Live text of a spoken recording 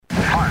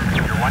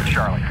1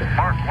 Charlie.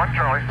 Mark, 1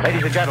 Charlie.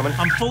 Ladies and gentlemen,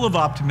 I'm full of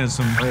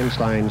optimism.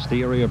 Einstein's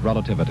theory of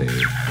relativity.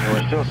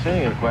 We're still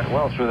seeing it quite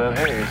well through that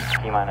haze.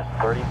 T-minus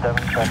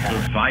 37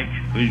 seconds. Fight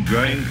with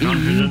growing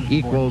confidence. E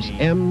equals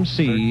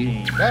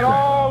MC. That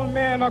all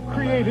men are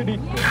created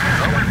equal.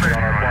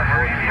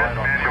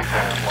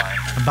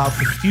 About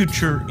the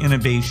future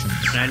innovations.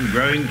 And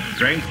growing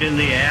strength in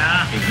the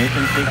air.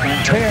 Ignition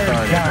sequence. Tear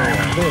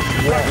down this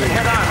wall.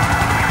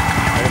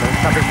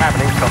 Something's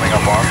happening. Coming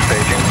up on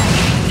staging.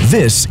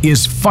 This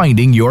is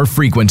Finding Your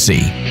Frequency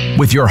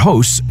with your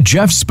hosts,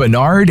 Jeff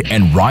Spinard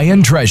and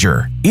Ryan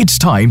Treasure. It's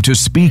time to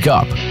speak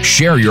up,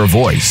 share your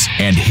voice,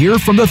 and hear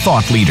from the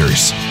thought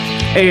leaders.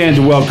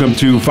 And welcome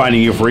to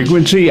Finding Your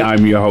Frequency.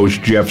 I'm your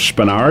host, Jeff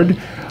Spinard.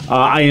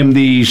 I am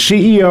the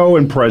CEO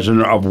and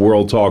president of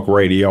World Talk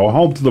Radio,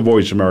 home to the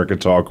Voice America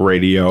Talk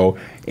Radio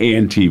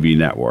and TV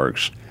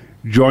networks.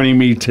 Joining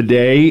me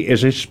today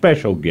is a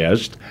special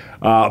guest,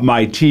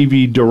 my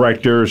TV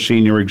director,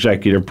 senior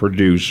executive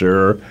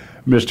producer,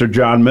 Mr.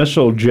 John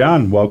Missel.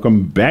 John,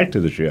 welcome back to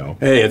the show.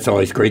 Hey, it's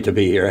always great to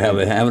be here.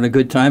 Having a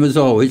good time as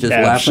always. Just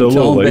Absolutely.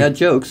 laughing, telling bad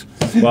jokes.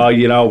 Well,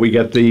 you know, we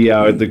got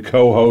the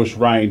co-host,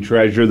 Ryan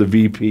Treasure, the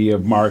VP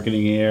of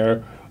Marketing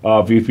here,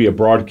 VP of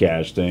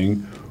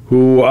Broadcasting,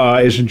 who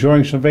is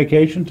enjoying some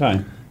vacation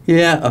time.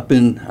 Yeah, up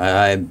in,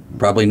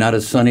 probably not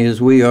as sunny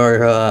as we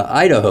are,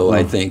 Idaho,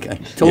 I think.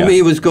 Told me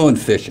he was going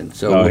fishing.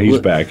 So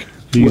he's back.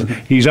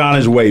 He's on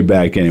his way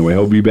back anyway.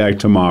 He'll be back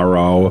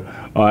tomorrow,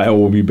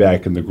 and we'll be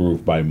back in the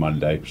groove by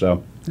Monday.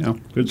 So, you know,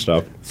 good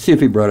stuff. See if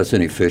he brought us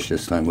any fish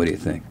this time. What do you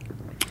think?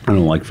 I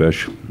don't like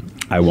fish.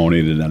 I won't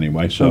eat it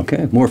anyway. So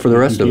okay, more for the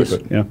rest of us.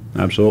 Yeah,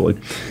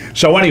 absolutely.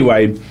 So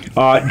anyway,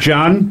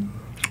 John,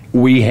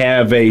 we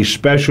have a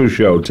special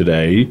show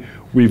today.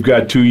 We've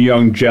got two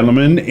young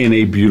gentlemen and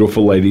a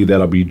beautiful lady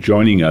that'll be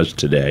joining us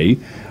today,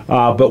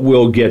 but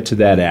we'll get to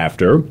that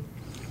after.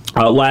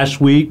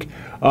 Last week,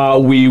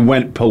 we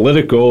went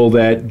political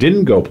that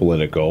didn't go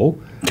political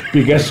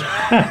because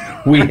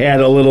we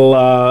had a little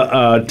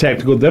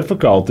technical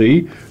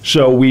difficulty,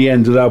 so we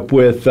ended up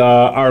with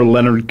our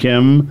Leonard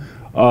Kim,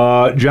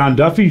 John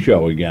Duffy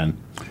show again.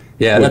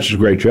 Yeah, which is a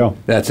great show.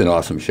 That's an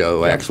awesome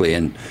show, actually,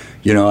 and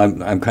you know,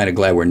 I'm kind of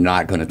glad we're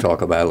not going to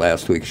talk about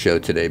last week's show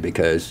today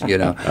because, you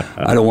know,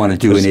 I don't want to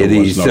do any of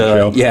these,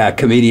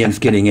 comedians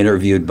getting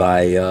interviewed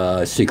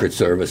by Secret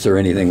Service or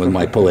anything with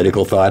my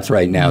political thoughts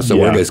right now. So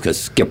we're just going to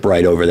skip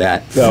right over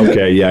that.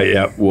 Okay,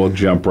 yeah, we'll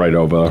jump right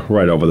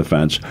over the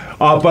fence.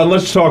 But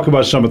let's talk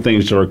about some of the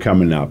things that are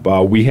coming up.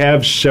 We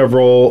have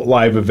several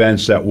live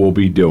events that we'll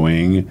be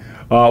doing.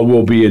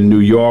 We'll be in New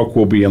York,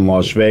 we'll be in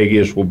Las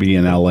Vegas, we'll be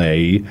in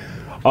L.A.,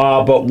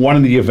 but one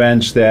of the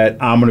events that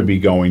I'm going to be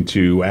going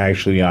to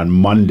actually on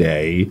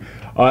Monday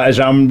is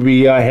I'm going to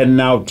be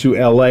heading out to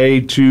L.A.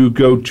 to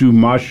go to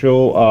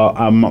Marcello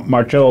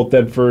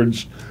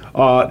Thedford's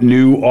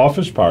new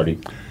office party.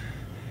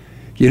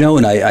 You know,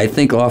 and I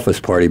think office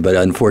party, but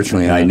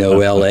unfortunately I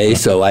know L.A.,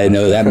 so I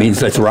know that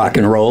means that's rock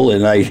and roll,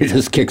 and I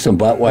just kick some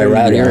butt while we're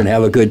out here and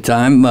have a good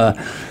time.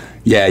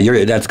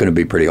 That's going to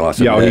be pretty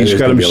awesome. Yeah, he's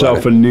got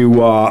himself a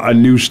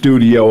new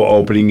studio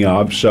opening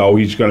up, so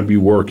he's going to be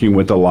working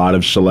with a lot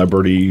of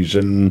celebrities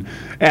and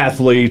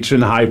athletes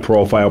and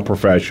high-profile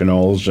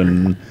professionals,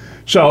 and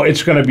so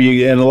it's going to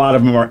be, and a lot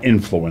of them are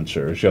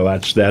influencers. So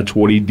that's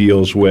what he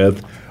deals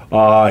with.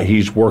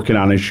 He's working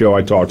on his show.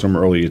 I talked to him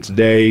earlier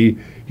today.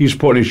 He's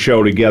putting his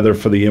show together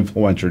for the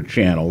Influencer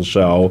channel,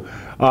 so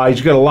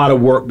he's got a lot of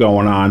work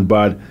going on,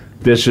 but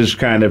this is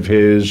kind of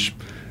his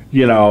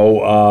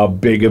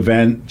big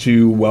event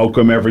to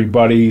welcome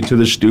everybody to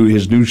the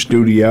his new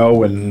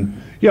studio. And,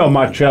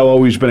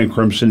 Marcello, he's been in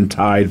Crimson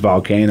Tide,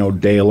 Volcano,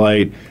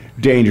 Daylight,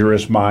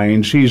 Dangerous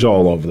Minds. He's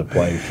all over the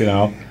place,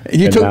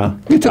 You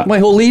took my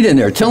whole lead in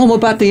there. Tell them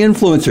about the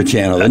Influencer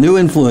channel, the new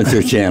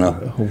Influencer channel.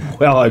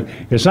 Well,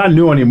 it's not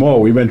new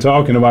anymore. We've been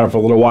talking about it for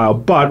a little while,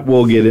 but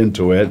we'll get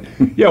into it.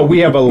 We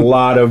have a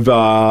lot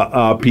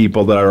of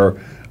people that are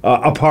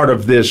a part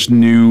of this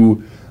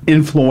new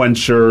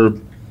influencer.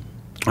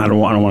 I don't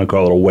want to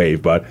call it a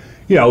wave, but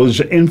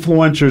there's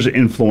influencers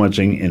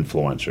influencing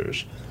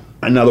influencers.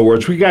 In other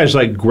words, we guys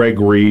like Greg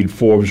Reed,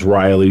 Forbes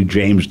Riley,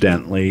 James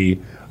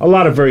Dentley, a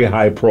lot of very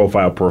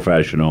high-profile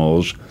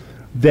professionals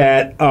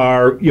that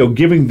are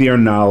giving their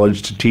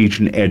knowledge to teach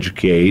and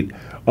educate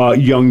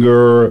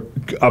younger,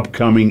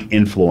 upcoming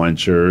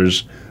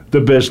influencers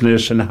the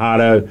business and how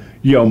to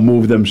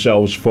move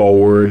themselves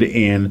forward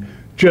and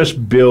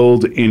just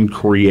build and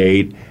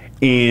create,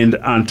 and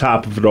on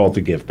top of it all,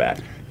 to give back.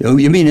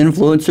 You mean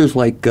influencers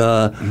like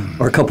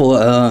our couple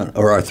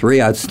or our three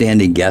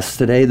outstanding guests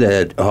today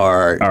that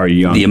are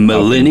young, the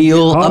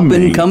millennial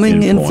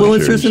up-and-coming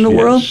influencers in the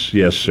world?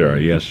 Yes, sir.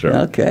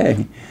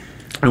 Okay.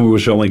 And we will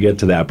certainly get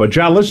to that. But,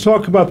 John, let's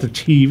talk about the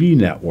TV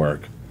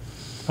network.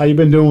 How you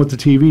been doing with the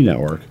TV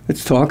network?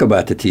 Let's talk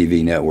about the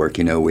TV network.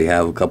 You know, we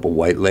have a couple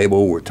white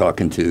label. We're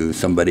talking to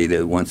somebody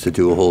that wants to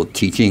do a whole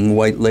teaching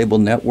white label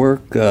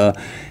network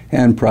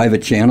and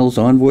private channels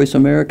on Voice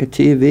America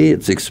TV.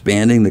 It's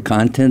expanding. The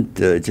content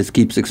just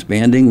keeps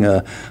expanding.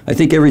 I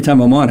think every time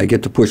I'm on, I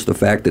get to push the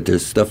fact that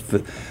there's stuff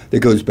that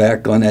goes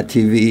back on that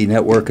TV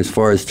network as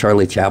far as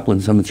Charlie Chaplin,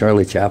 some of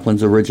Charlie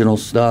Chaplin's original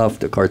stuff,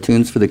 the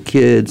cartoons for the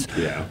kids,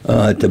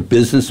 to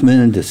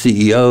businessmen, to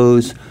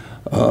CEOs.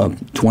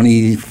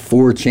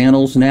 24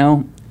 channels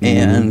now,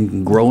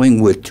 and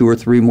growing with 2 or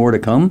 3 more to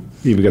come.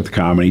 You've got the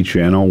Comedy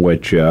Channel,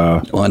 which...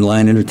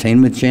 Online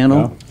Entertainment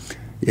Channel.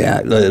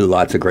 Yeah,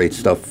 lots of great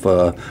stuff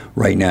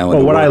right now.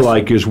 Well, what I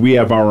like is we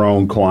have our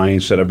own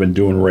clients that have been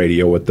doing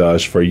radio with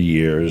us for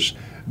years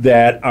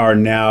that are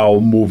now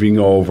moving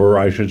over.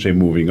 I shouldn't say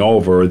moving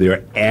over.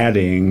 They're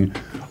adding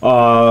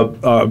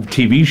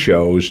TV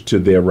shows to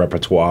their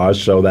repertoire,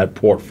 so that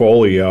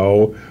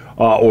portfolio...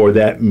 or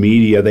that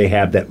media, they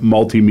have that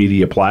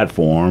multimedia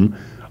platform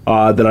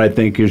that I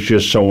think is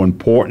just so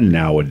important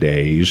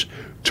nowadays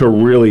to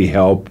really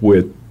help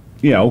with,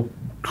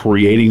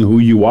 creating who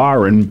you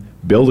are and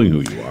building who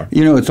you are.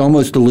 You know, it's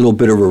almost a little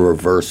bit of a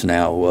reverse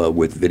now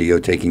with video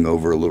taking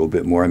over a little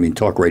bit more. I mean,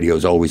 talk radio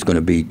is always going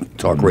to be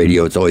talk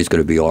radio. It's always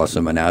going to be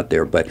awesome and out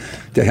there. But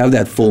to have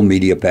that full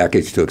media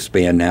package to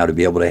expand now, to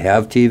be able to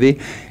have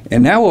TV,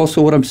 and now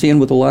also what I'm seeing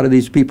with a lot of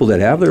these people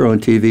that have their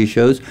own TV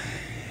shows,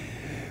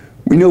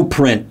 we know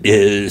print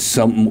is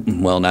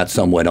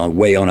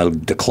way on a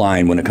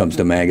decline when it comes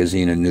to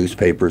magazine and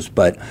newspapers,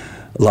 but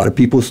a lot of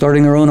people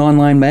starting their own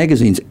online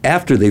magazines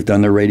after they've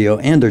done their radio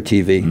and their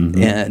TV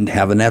and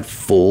having that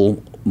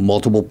full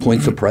multiple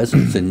points of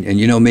presence. And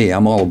you know me,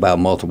 I'm all about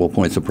multiple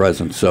points of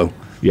presence. So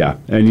yeah,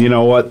 and you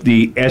know what?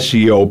 The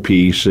SEO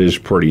piece is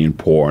pretty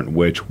important,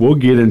 which we'll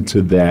get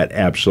into that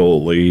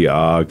absolutely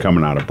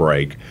coming out of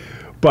break.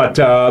 But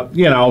so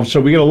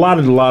we get a lot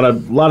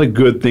of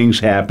good things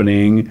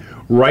happening.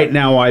 Right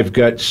now, I've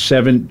got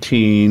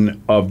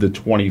 17 of the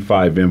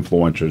 25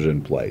 influencers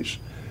in place.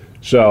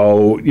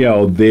 So,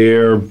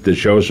 the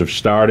shows have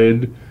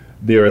started.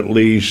 They're at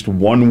least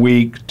 1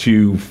 week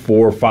to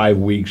 4 or 5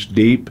 weeks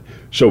deep.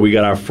 So we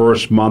got our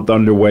first month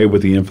underway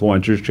with the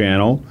Influencers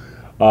channel.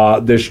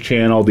 This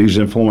channel, these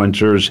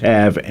influencers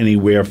have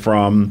anywhere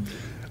from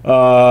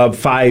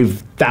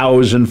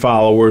 5,000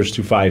 followers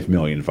to 5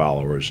 million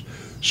followers.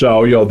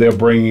 So, they're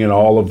bringing in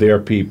all of their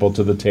people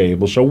to the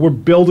table. So we're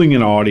building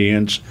an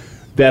audience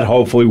that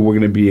hopefully we're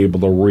going to be able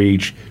to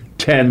reach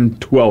 10,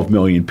 12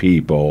 million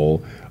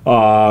people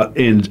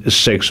in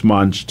 6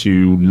 months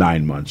to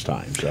 9 months'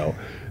 time. So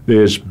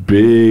there's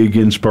big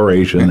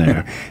inspiration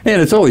there. And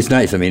it's always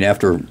nice. I mean,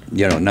 after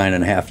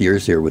 9.5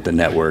 years here with the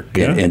network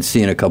and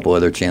seeing a couple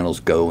other channels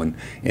go and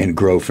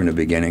grow from the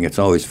beginning, it's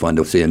always fun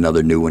to see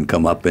another new one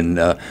come up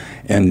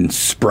and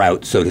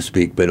sprout, so to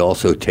speak, but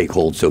also take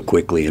hold so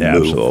quickly and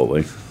move.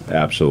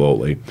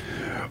 Absolutely.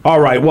 All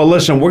right. Well,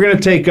 listen, we're going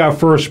to take our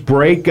first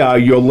break.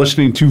 You're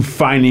listening to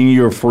Finding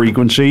Your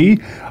Frequency.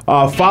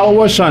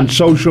 Follow us on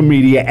social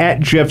media at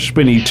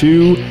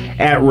JeffSpinney2,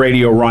 at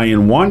Radio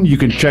Ryan 1. You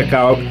can check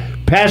out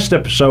past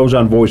episodes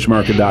on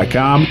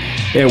VoiceAmerica.com.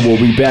 And we'll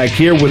be back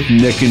here with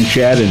Nick and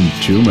Chad in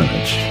 2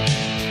 minutes.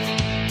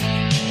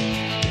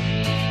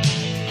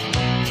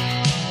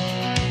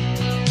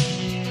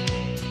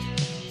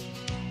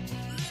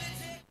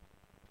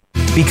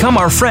 Become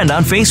our friend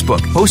on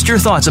Facebook. Post your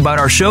thoughts about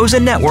our shows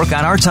and network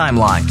on our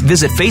timeline.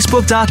 Visit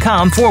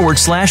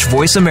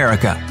Facebook.com/Voice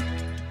America.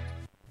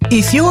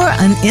 If you're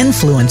an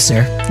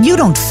influencer, you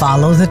don't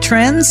follow the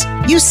trends,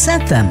 you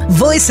set them.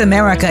 Voice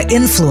America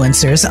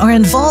influencers are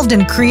involved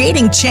in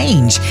creating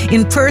change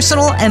in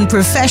personal and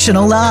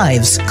professional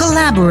lives,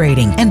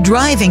 collaborating and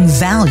driving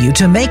value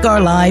to make our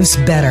lives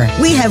better.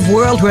 We have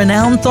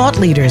world-renowned thought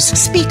leaders,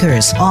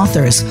 speakers,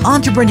 authors,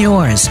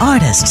 entrepreneurs,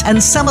 artists,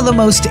 and some of the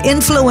most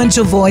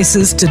influential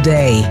voices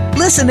today.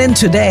 Listen in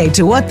today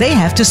to what they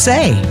have to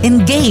say.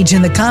 Engage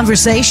in the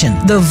conversation.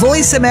 The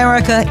Voice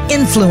America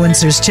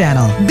Influencers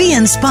Channel. Be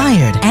inspired.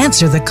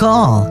 Answer the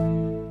call.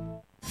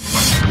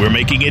 We're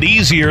making it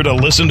easier to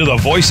listen to the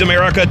Voice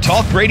America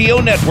Talk Radio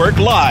Network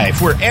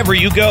live wherever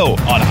you go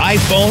on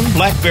iPhone,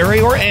 BlackBerry,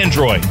 or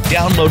Android.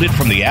 Download it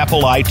from the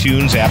Apple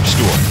iTunes App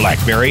Store,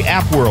 BlackBerry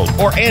App World,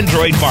 or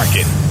Android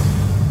Market.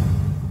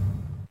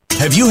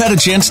 Have you had a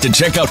chance to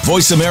check out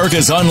Voice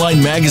America's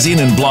online magazine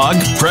and blog,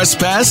 Press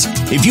Pass?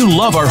 If you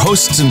love our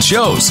hosts and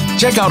shows,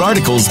 check out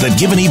articles that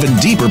give an even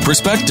deeper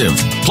perspective.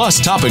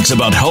 Plus topics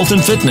about health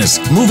and fitness,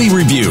 movie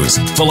reviews,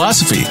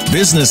 philosophy,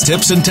 business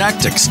tips and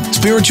tactics,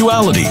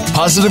 spirituality,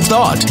 positive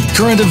thought,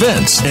 current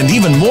events, and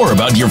even more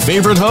about your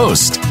favorite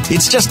host.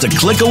 It's just a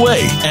click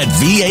away at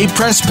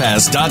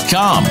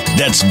VAPressPass.com.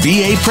 That's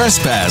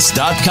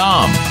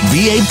VAPressPass.com.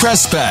 VA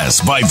Press Pass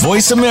by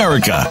Voice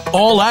America.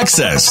 All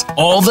access,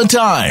 all the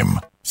time.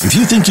 If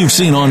you think you've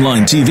seen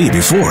online TV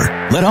before,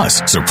 let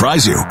us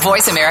surprise you.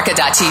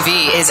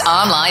 VoiceAmerica.tv is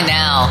online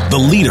now. The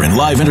leader in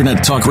live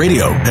internet talk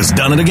radio has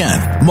done it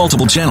again.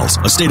 Multiple channels,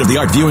 a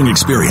state-of-the-art viewing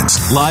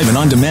experience, live and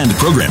on-demand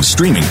programs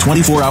streaming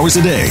 24 hours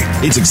a day.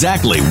 It's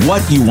exactly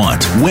what you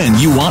want, when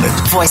you want it.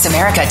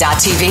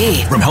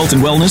 VoiceAmerica.tv. From health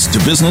and wellness to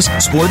business,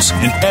 sports,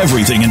 and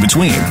everything in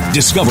between.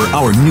 Discover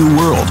our new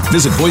world.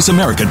 Visit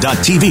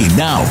VoiceAmerica.tv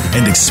now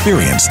and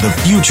experience the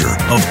future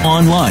of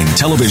online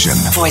television.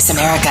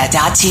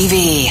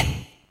 VoiceAmerica.tv.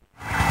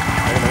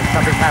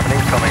 Something's happening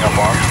coming up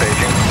on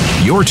staging.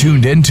 You're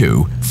tuned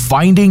into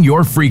Finding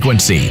Your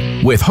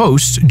Frequency with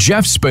hosts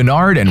Jeff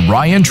Spinard and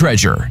Ryan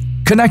Treasure.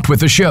 Connect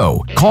with the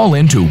show. Call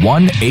in to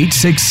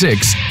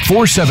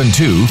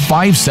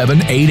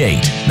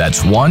 1-866-472-5788.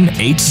 That's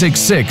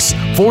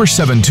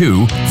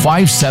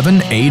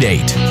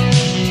 1-866-472-5788.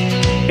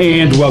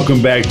 And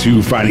welcome back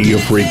to Finding Your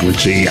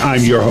Frequency.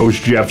 I'm your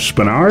host, Jeff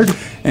Spinard.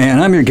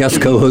 And I'm your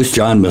guest co-host,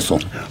 John Missel.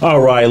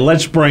 All right,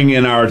 let's bring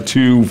in our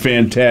two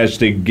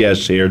fantastic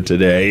guests here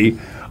today.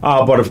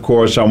 But of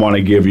course, I want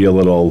to give you a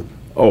little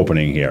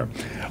opening here.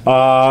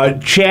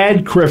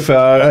 Chad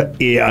Kriffa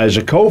is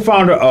a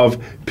co-founder of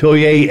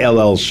Pilier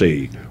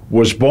LLC.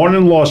 Was born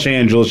in Los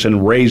Angeles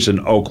and raised in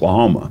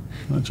Oklahoma.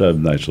 That's a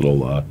nice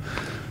little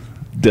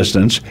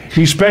distance.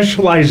 He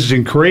specializes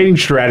in creating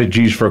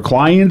strategies for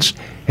clients,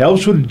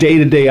 helps with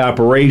day-to-day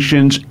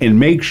operations, and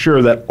makes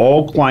sure that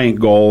all client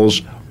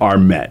goals are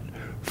met.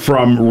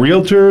 From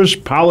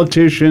realtors,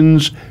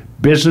 politicians,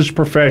 business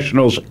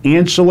professionals,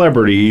 and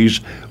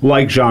celebrities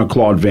like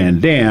Jean-Claude Van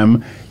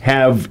Damme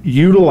have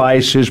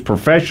utilized his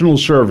professional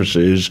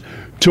services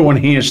to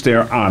enhance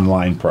their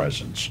online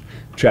presence.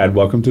 Chad,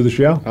 welcome to the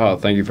show. Oh,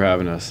 thank you for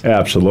having us.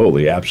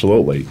 Absolutely,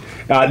 absolutely.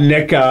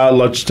 Nick,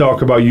 let's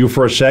talk about you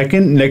for a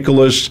second.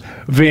 Nicholas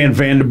Van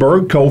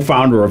Vandenberg,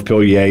 co-founder of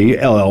Pilier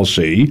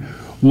LLC,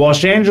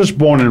 Los Angeles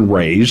born and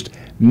raised.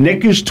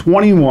 Nick is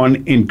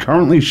 21 and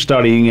currently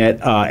studying at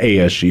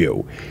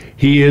ASU.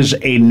 He is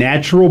a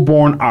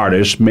natural-born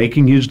artist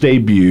making his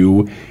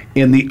debut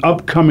in the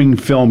upcoming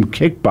film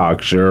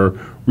Kickboxer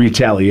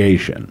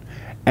Retaliation,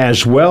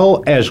 as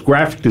well as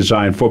graphic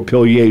design for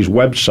Pilier's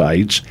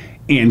websites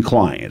and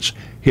clients.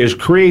 His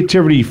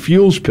creativity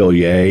fuels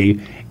Pilier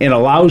and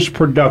allows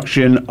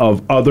production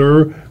of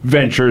other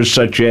ventures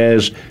such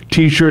as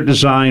T-shirt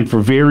design for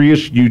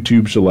various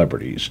YouTube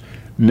celebrities.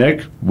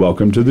 Nick,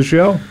 welcome to the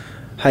show.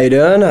 How you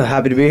doing?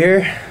 Happy to be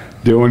here.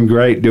 Doing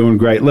great, doing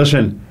great.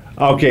 Listen,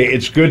 okay,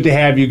 it's good to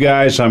have you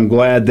guys. I'm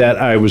glad that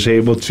I was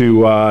able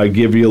to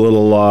give you a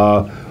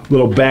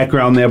little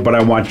background there, but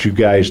I want you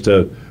guys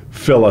to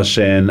fill us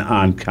in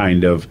on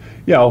kind of,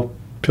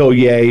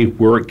 Pilier,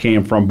 where it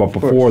came from. But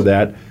before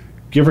that,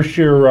 give us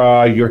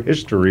your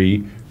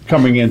history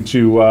coming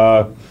into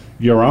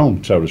your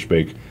own, so to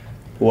speak.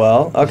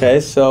 Well, okay,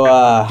 so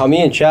how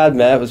me and Chad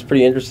met was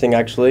pretty interesting,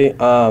 actually.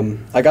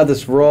 I got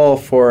this role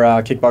for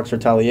Kickboxer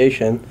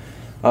Retaliation,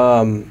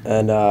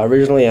 and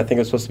originally I think it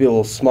was supposed to be a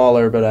little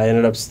smaller, but I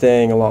ended up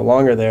staying a lot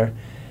longer there.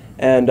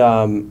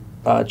 And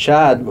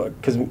Chad,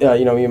 because, me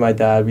and my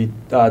dad, we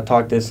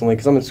talked distantly,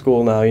 because I'm in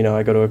school now,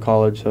 I go to a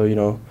college, so,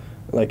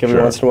 like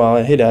every once in a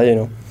while, hey,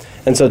 Dad,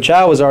 And so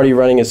Chad was already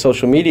running his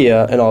social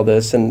media and all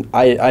this, and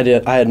I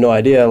had no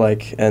idea,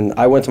 and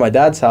I went to my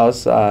dad's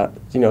house,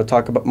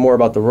 talk more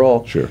about the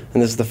role. Sure.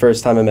 And this is the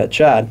first time I met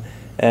Chad.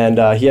 And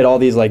he had all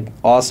these,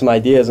 awesome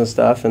ideas and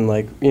stuff, and,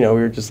 we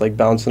were just,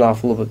 bouncing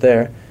off a little bit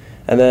there.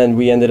 And then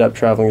we ended up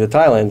traveling to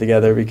Thailand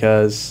together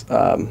because,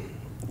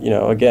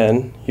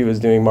 again, he was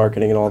doing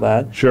marketing and all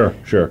that. Sure.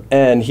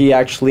 And he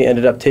actually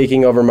ended up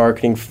taking over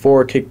marketing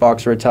for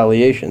Kickboxer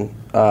Retaliation.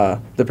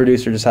 The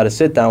producer just had to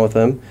sit down with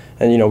him,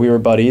 and we were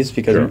buddies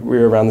because we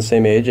were around the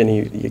same age. And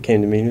he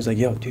came to me and he was like,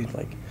 "Yo, dude,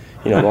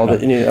 all the,"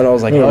 and I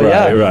was like, "Oh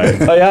yeah,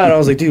 right. Oh yeah," and I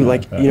was like, "Dude,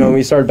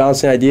 we started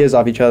bouncing ideas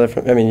off each other."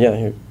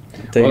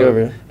 Take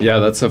over. Yeah,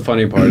 that's the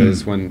funny part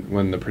is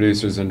when the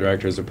producers and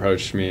directors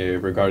approached me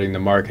regarding the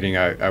marketing,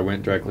 I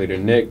went directly to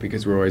Nick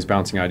because we're always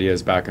bouncing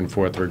ideas back and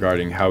forth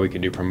regarding how we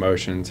can do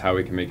promotions, how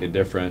we can make it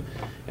different.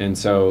 And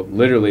so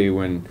literally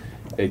when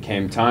it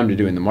came time to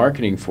doing the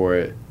marketing for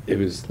it, it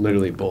was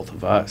literally both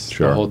of us.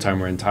 Sure. The whole time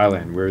we're in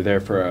Thailand. We were there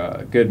for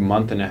a good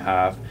month and a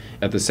half.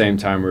 At the same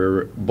time, we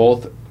were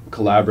both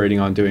collaborating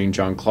on doing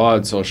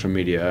Jean-Claude's social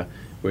media,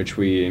 which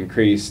we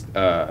increased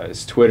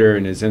his Twitter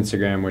and his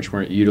Instagram, which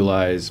weren't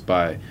utilized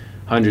by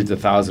hundreds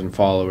of thousand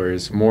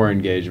followers, more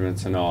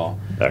engagements and all.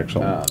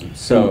 Excellent.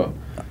 So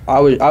I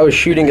was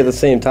shooting at the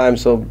same time,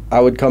 so I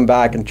would come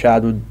back and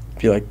Chad would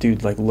be like,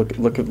 "Dude, look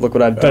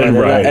what I've done,"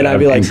 and I'd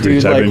be like,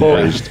 "Dude, no,"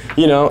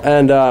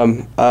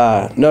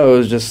 it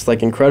was just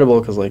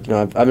incredible because I've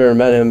never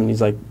met him, and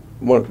he's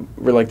we're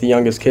the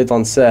youngest kids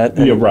on set.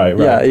 And, yeah, right.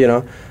 Yeah,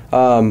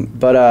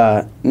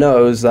 no,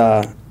 it was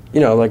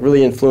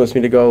really influenced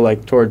me to go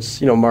towards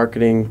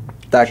marketing,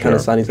 that kind of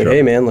side. He's like,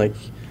 "Hey man,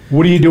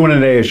 what are you doing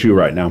at ASU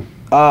right now?"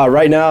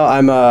 Right now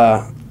I'm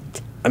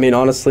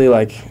honestly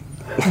I'm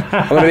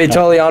gonna be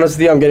totally honest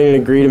with you. I'm getting a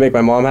degree to make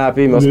my mom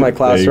happy. Most of my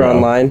classes are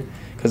online.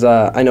 Because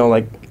I know,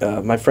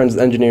 my friends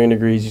with engineering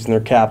degrees using their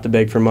cap to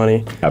beg for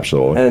money.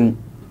 Absolutely. And,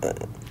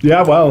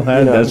 Yeah, well,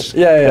 that's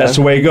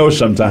the way it goes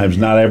sometimes.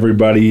 Not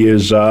everybody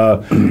is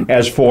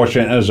as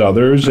fortunate as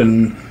others,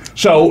 and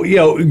so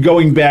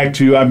going back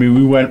to, I mean,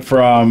 we went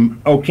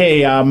from I'm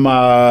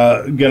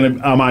on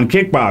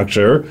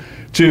Kickboxer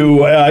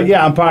to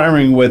I'm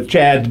partnering with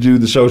Chad to do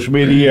the social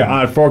media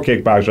for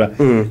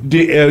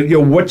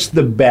Kickboxer. What's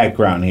the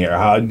background here?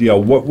 How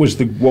what was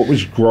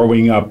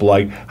growing up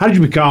like? How did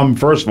you become?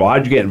 First of all, how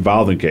did you get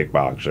involved in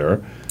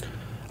Kickboxer?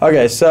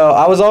 Okay, so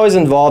I was always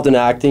involved in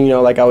acting,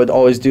 like I would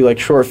always do like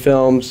short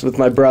films with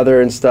my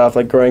brother and stuff.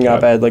 Like growing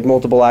up, I had like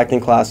multiple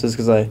acting classes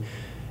because I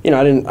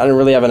didn't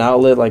really have an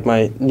outlet. Like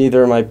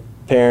neither of my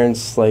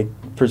parents like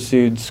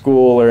pursued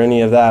school or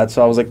any of that.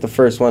 So I was like the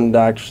first one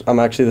to I'm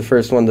actually the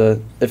first one to,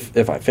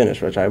 if I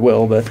finish, which I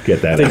will, but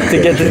get that to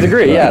get the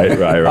degree. Right.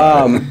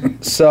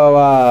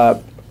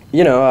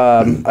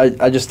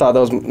 I just thought that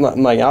was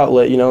my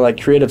outlet,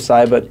 like creative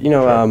side. But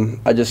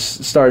I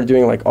just started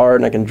doing like art,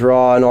 and I can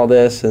draw and all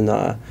this,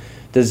 and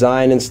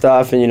design and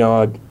stuff.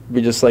 And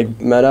we just like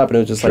met up, and it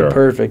was just like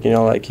perfect.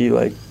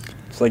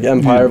 It's like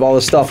empire of all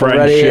this stuff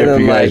already, and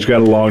then like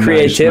got along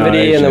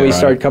creativity, and then we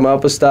started coming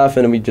up with stuff,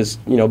 and then we just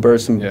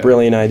burst some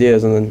brilliant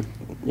ideas, and then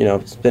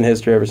it's been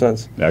history ever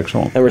since.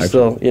 Excellent. And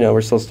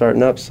we're still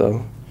starting up,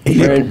 so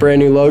brand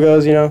new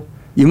logos.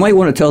 You might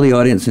want to tell the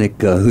audience, Nick,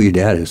 who your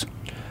dad is.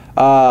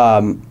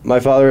 My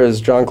father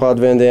is Jean-Claude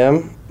Van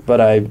Damme, but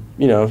I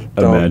don't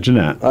imagine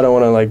that. I don't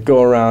want to like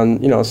go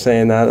around,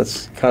 saying that.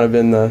 That's kind of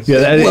been the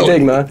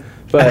stigma,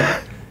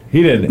 but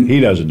he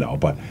doesn't know,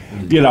 but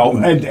and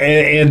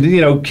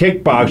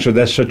Kickboxer,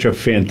 that's such a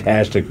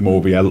fantastic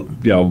movie.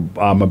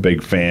 I'm a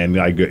big fan.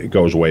 It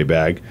goes way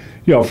back,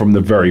 from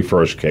the very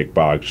first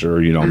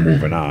Kickboxer,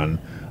 moving on.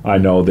 I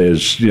know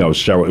there's,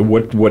 several.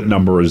 What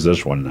number is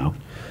this one now?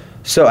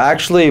 So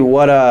actually,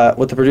 what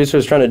the producer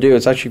is trying to do,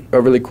 it's actually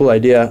a really cool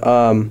idea.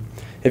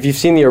 If you've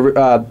seen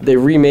they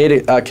remade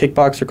a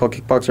Kickboxer called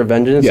Kickboxer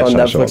Vengeance on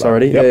Netflix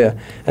already. Yep. Yeah.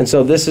 And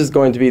so this is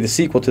going to be the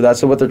sequel to that.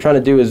 So what they're trying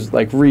to do is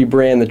like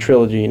rebrand the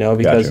trilogy,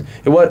 because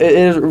it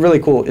is really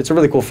cool. It's a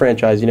really cool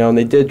franchise, and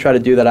they did try to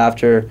do that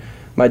after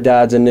my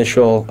dad's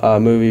initial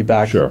movie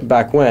back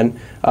when,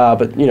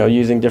 but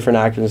using different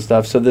actors and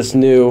stuff. So this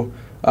new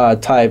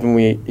type, and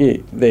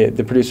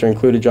the producer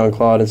included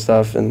Jean-Claude and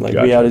stuff, and like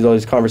we had all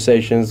these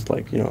conversations,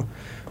 like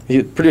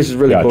the producer's a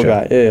really cool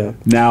guy. Yeah.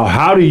 Now,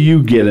 how do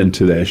you get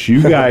into this?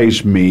 You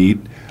guys meet.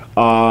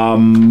 How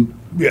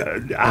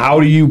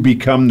do you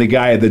become the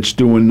guy that's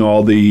doing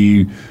all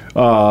the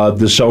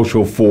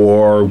social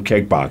for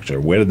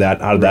Kickboxer?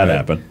 How did that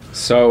happen?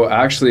 So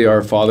actually,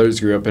 our fathers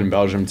grew up in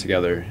Belgium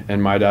together,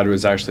 and my dad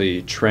was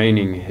actually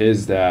training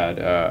his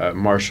dad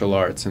martial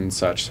arts and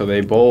such. So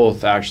they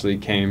both actually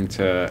came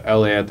to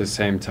LA at the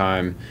same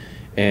time.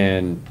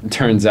 And it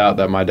turns out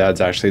that my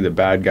dad's actually the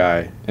bad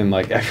guy in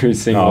like every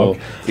single.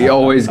 He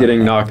always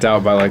getting knocked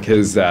out by like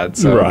his dad.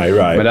 So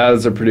right. My dad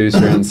is a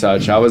producer and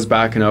such. I was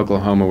back in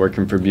Oklahoma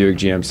working for Buick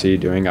GMC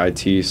doing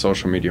IT,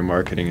 social media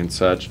marketing and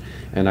such.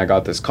 And I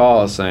got this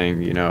call saying,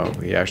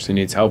 he actually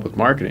needs help with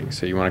marketing.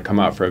 So you want to come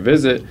out for a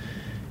visit?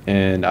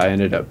 And I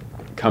ended up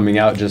coming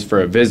out just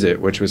for a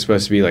visit, which was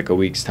supposed to be like a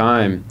week's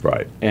time.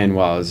 Right. And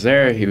while I was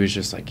there, he was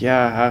just like,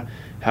 yeah.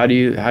 How do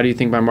you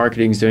think my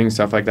marketing's doing,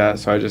 stuff like that?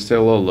 So I just did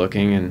a little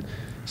looking and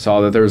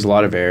saw that there was a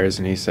lot of errors,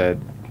 and he said,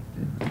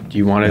 do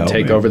you want to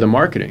take over the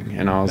marketing?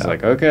 And I was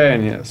like, okay.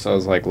 And so I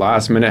was like,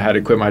 last minute, had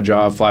to quit my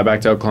job, fly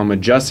back to Oklahoma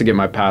just to get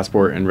my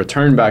passport and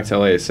return back to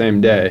LA the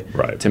same day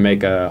to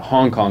make a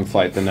Hong Kong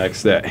flight the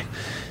next day.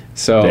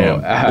 So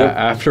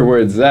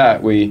afterwards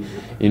that, we,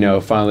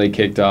 finally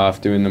kicked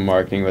off doing the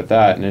marketing with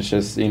that. And it's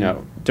just,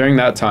 during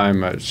that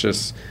time, it's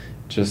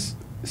just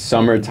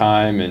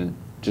summertime and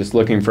just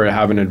looking for to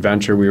have an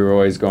adventure. We were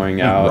always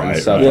going out and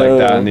stuff like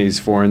that in these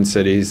foreign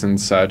cities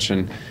and such,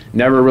 and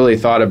never really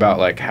thought about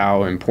like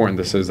how important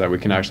this is, that we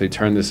can actually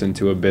turn this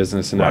into a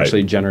business and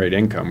actually generate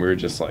income. We were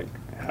just like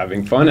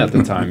having fun at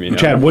the time,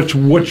 Chad,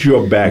 what's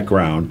your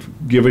background?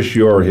 Give us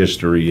your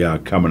history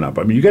coming up.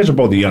 I mean, you guys are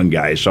both young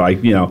guys, so I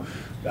don't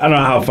know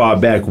how far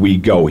back we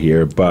go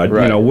here, but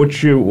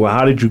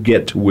how did you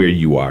get to where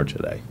you are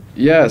today?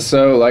 Yeah,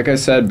 so like I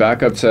said,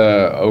 back up to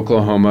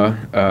Oklahoma,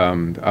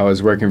 I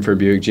was working for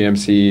Buick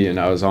GMC, and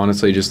I was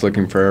honestly just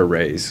looking for a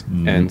raise.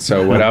 And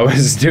so what I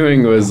was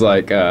doing was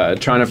like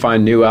trying to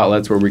find new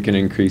outlets where we can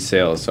increase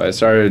sales. So I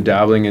started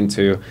dabbling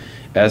into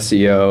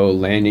SEO,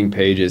 landing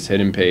pages,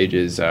 hidden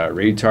pages,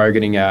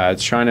 retargeting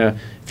ads, trying to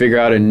figure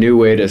out a new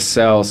way to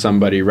sell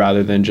somebody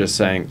rather than just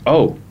saying,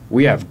 oh,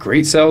 we have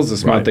great sales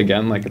this month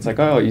again. Like, it's like,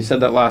 oh, you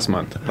said that last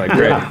month. Like,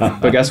 great.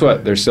 But guess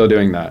what? They're still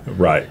doing that.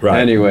 Right.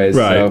 Anyways,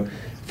 so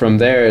from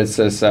there, it's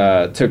just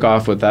took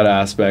off with that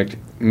aspect,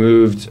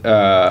 moved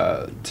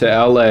to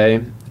LA,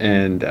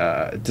 and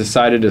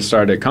decided to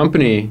start a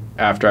company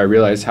after I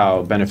realized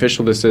how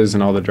beneficial this is,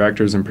 and all the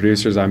directors and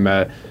producers I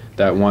met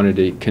that wanted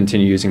to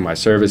continue using my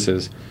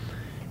services.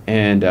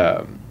 And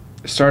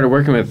started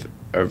working with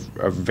a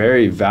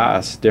very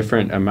vast,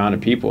 different amount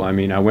of people. I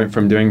mean, I went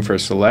from doing for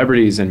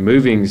celebrities and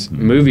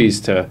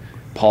movies to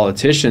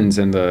politicians,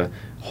 and the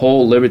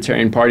whole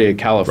Libertarian Party of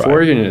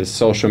California is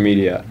social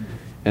media.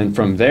 And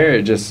from there,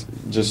 it just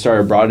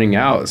started broadening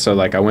out. So,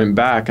 like, I went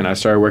back and I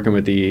started working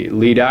with the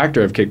lead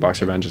actor of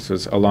Kickboxer Vengeance,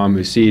 was Alam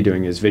Musi,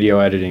 doing his video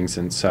editings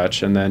and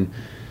such. And then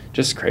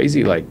just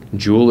crazy, like,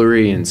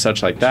 jewelry and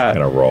such like that.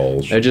 Kind of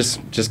rolls. It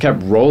just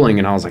kept rolling,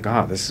 and I was like,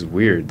 oh, this is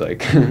weird.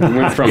 Like,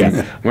 went from here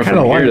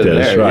like to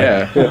this, there. right.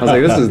 Yeah. I was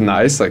like, this is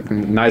nice. Like,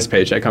 nice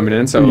paycheck coming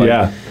in. So,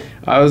 like,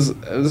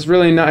 it was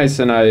really nice,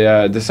 and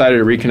I decided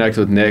to reconnect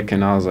with Nick,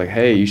 and I was like,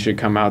 hey, you should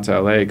come out to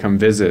LA, come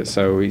visit.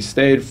 So we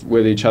stayed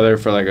with each other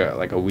for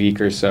like a week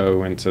or so,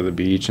 went to the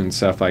beach and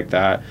stuff like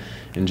that,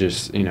 and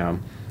just, you know,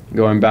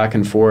 going back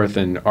and forth,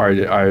 and our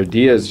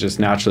ideas just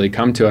naturally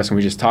come to us, and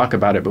we just talk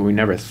about it, but we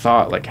never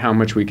thought like how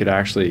much we could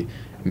actually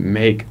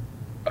make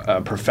a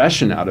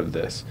profession out of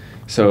this.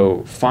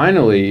 So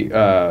finally,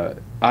 I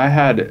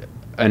had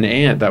an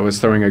aunt that was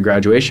throwing a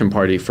graduation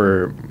party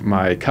for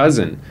my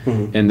cousin,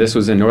 and this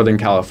was in Northern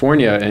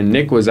California, and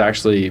Nick was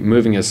actually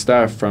moving his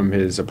stuff from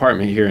his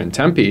apartment here in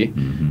Tempe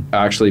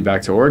actually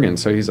back to Oregon.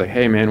 So he's like,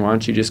 hey man, why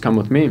don't you just come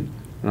with me?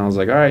 And I was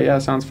like, all right, yeah,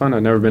 sounds fun.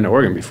 I've never been to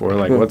Oregon before.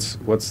 Like,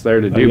 what's there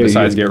to do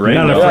besides get rained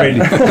on? Not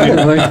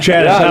afraid.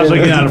 Chad, it sounds like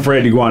you're not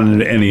afraid to go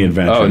on any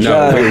adventure. Oh,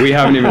 no, we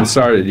haven't even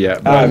started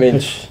yet. But, I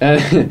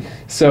mean,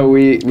 so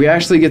we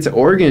actually get to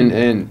Oregon,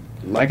 and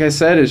like I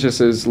said, it's just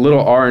this little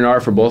R&R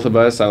for both of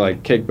us. I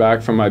like kicked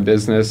back from my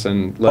business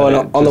and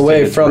on the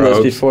way from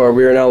this before,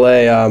 we were in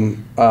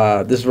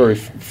LA. This is where we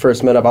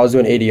first met up. I was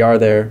doing ADR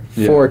there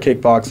for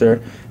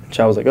Kickboxer.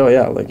 Chad was like, oh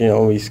yeah, like, you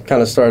know, we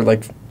kind of started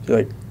like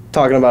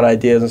talking about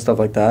ideas and stuff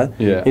like that.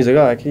 Yeah. He's like,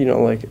 oh, I can, you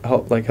know,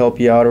 help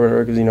you out or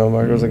whatever, because, you know,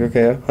 Mark was like,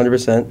 okay,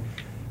 100%. And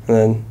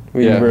then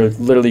we were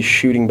literally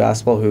shooting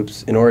basketball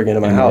hoops in Oregon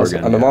at my house,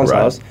 at my mom's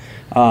house.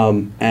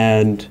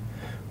 And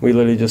we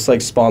literally just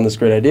like spawned this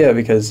great idea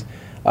because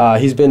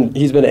he's been to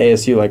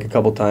ASU like a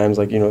couple times,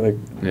 like, you know,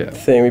 like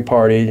thing, we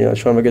partied, you know,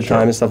 show him a good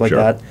time and stuff like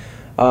that.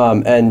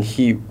 And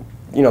he,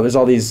 you know, there's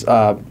all these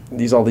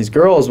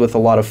girls with a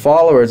lot of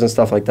followers and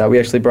stuff like that. We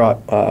actually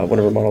brought one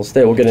of our models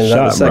today. We'll get into that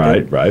in a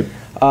second. Right.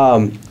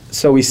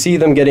 So we see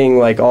them getting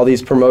like all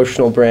these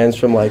promotional brands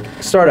from like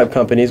startup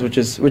companies, which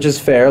is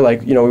fair.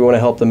 Like, you know, we want to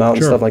help them out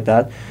and stuff like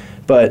that.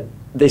 But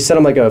they send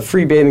them like a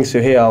free bathing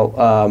suit. Hey,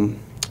 I'll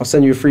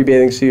send you a free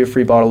bathing suit, a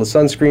free bottle of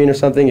sunscreen or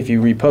something if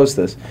you repost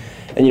this.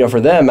 And, you know, for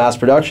them, mass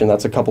production,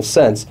 that's a couple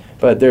cents.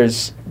 But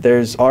there's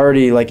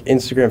already like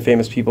Instagram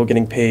famous people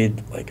getting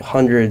paid like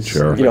hundreds.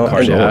 Sure. You know,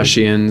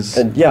 Kardashians.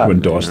 And yeah, who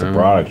endorse the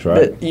products,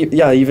 right?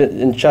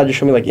 Even and Chad just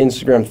showed me like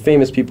Instagram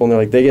famous people, and they're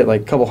like, they get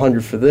like a couple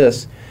hundred for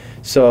this.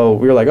 So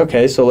we were like,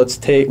 okay, so let's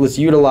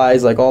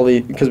utilize like all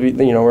the, because we,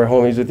 you know, we're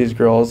homies with these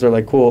girls. They're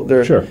like cool.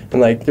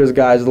 And like there's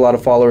guys with a lot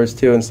of followers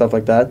too and stuff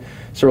like that.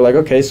 So we're like,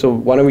 okay, so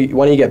why don't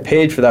you get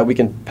paid for that? We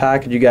can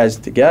package you guys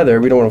together.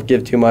 We don't want to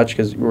give too much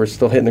because we're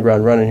still hitting the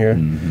ground running here.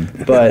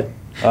 But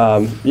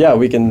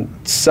we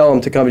can sell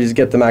them to companies,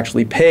 get them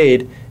actually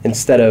paid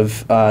instead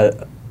of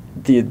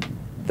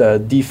the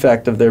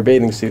defect of their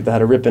bathing suit that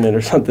had a rip in it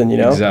or something, you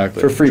know,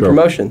 exactly. for free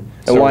promotion.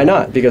 And why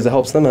not? Because it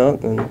helps them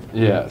out.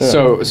 And,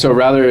 So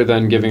rather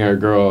than giving a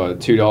girl a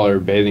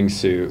 $2 bathing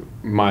suit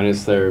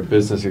minus their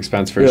business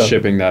expense for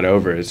shipping that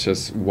over, it's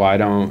just, why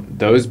don't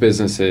those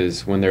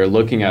businesses, when they're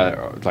looking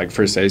at, like,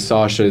 for say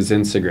Sasha's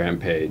Instagram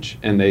page,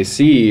 and they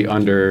see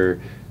under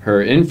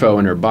her info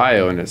in her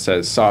bio and it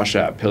says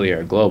Sasha at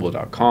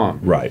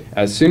PilierGlobal.com. Right.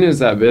 As soon as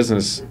that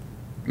business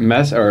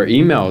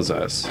emails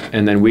us,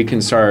 and then we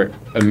can start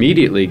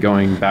immediately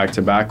going back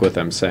to back with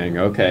them saying,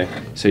 okay,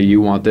 so you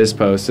want this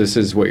post, this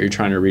is what you're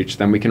trying to reach,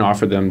 then we can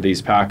offer them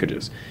these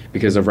packages.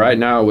 Because of right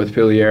now with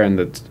Pilier,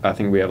 and I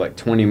think we have like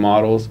 20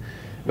 models,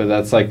 but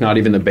that's like not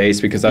even the base,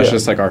 because that's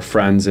just like our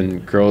friends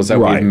and girls that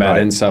we've met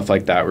and stuff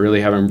like that. We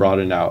really haven't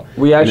broadened out.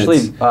 We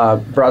actually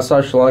brought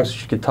Sasha along so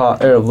she could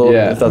talk a little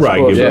bit. If that's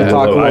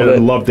cool. I'd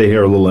love to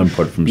hear a little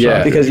input from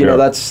Sasha. Because, you know,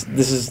 this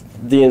is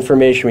the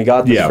information we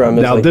got this from.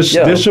 Now,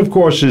 this of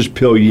course is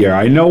Pilier.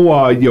 I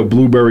know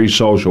Blueberry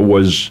Social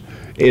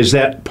is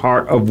that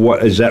part of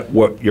is that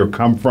what you're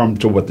come from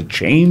to what the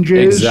change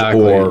is?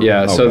 Exactly.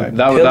 Or, so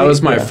that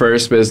was my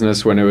first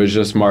business when it was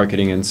just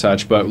marketing and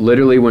such. But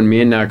literally when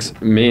me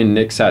and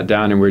Nick sat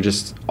down, and we're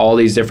just all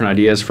these different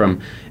ideas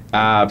from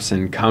apps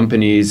and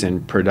companies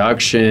and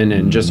production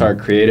and just our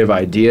creative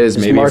ideas,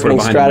 just maybe marketing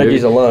for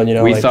strategies alone, you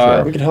know, we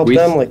thought we could help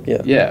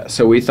them,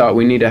 so we thought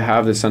we need to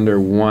have this under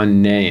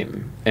one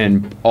name,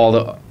 and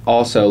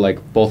also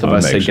like both of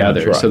us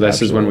together. Sense, right. So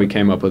this is when we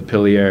came up with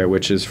Pilier,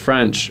 which is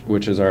French,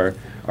 which is our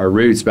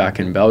roots back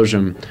in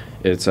Belgium.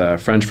 It's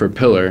French for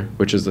pillar,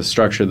 which is the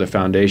structure, the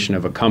foundation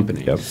of a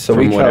company. So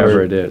from we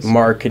whatever it is.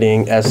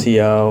 Marketing,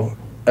 SEO,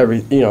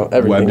 everything.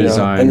 Web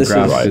design, and this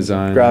graphic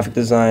design. Graphic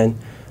design.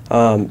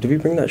 Did we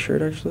bring that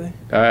shirt actually?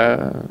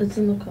 It's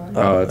in the car.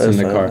 Oh, it's in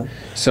the car.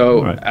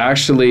 So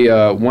actually,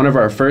 one of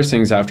our first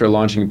things after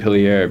launching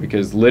Pilier,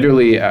 because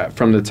literally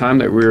from the time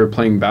that we were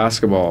playing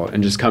basketball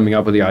and just coming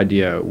up with the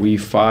idea, we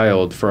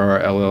filed for our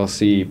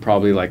LLC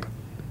probably like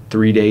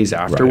 3 days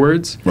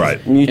afterwards.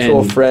 Right.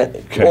 Mutual And- friend,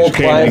 Okay, old just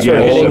came clients were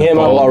together. hitting him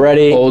up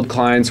already. Old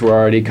clients were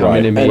already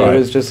coming to me. And it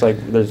was just like,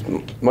 there's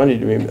money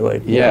to be made.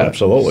 Like, Yeah,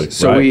 absolutely.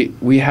 So Right.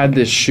 we had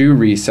this shoe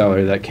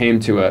reseller that came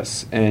to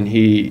us, and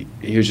he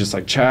was just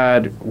like,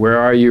 Chad, where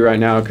are you right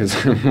now? Because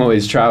I'm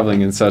always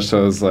traveling and such.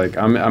 So I was like,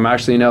 I'm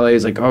actually in LA.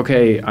 He's like,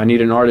 okay, I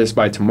need an artist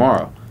by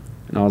tomorrow.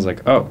 And I was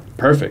like, oh,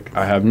 perfect.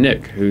 I have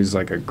Nick, who's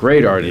like a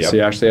great artist. Yep.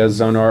 He actually has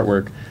his own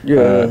artwork.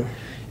 Yeah.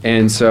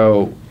 And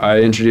so I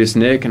introduced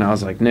Nick, and I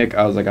was like, Nick,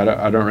 I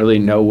don't really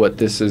know what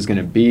this is going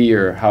to be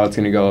or how it's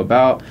going to go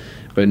about.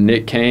 But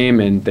Nick came,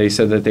 and they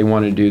said that they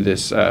want to do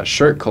this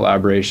shirt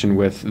collaboration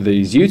with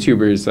these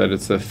YouTubers, that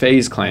it's the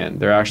FaZe Clan.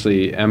 They're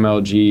actually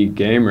MLG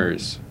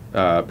gamers,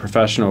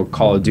 professional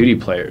Call of Duty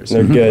players.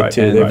 They're good,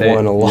 too. They've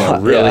won a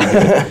lot. Yeah, really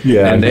good.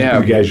 Yeah, And they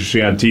have you guys you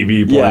see on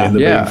TV playing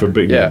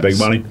big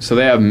money. So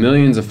they have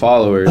millions of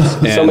followers.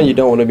 Someone you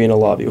don't want to be in a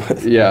lobby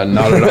with. Yeah,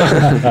 not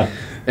at all.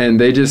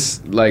 And they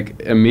just like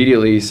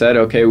immediately said,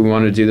 okay, we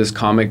want to do this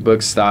comic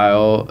book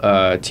style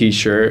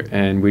T-shirt,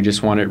 and we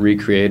just want it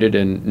recreated.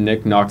 And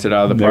Nick knocked it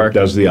out of the Nick park.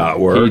 does the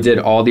artwork. He did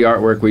all the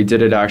artwork. We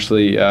did it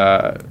actually.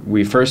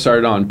 We first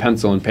started on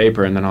pencil and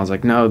paper, and then I was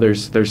like, no,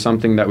 there's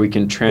something that we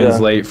can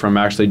translate from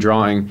actually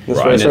drawing. That's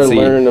where I started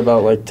learning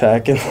about like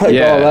tech and like all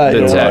that.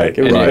 The tech. Like,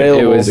 it was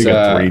available. It was they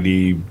got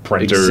 3D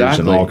printers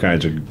and all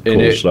kinds of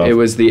cool stuff. It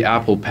was the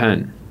Apple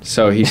Pen.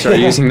 So he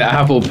started using the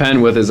Apple Pen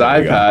with his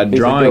iPad,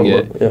 drawing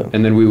it,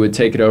 and then we would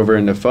take it over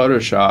into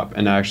Photoshop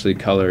and actually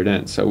color it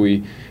in. So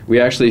we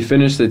actually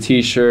finished the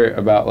T-shirt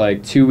about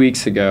like 2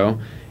 weeks ago,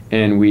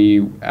 and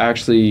we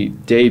actually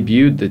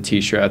debuted the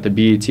T-shirt at the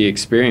BET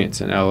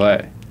Experience in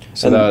LA.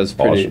 So And that was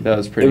pretty. awesome. That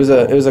was pretty.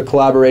 It was a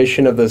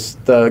collaboration of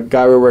the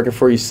guy we're working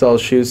for. He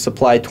sells shoes,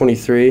 Supply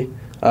 23.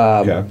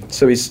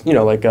 So he's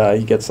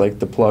he gets like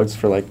the plugs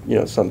for like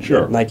some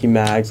Nike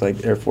mags,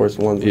 like Air Force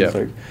Ones. Yeah.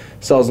 Like,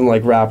 sells them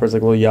like rappers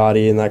like Lil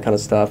Yachty and that kind of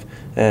stuff,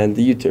 and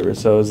the YouTubers.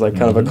 So it was like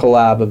kind of a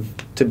collab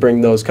to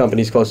bring those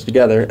companies closer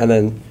together, and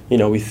then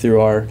we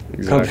threw our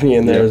company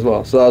in there as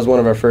well. So that was one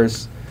of our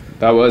first.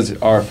 That was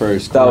our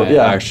first client,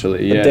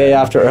 actually. Yeah. The day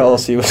after our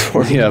LLC was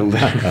formed. Yeah.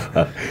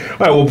 All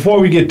right. Well, before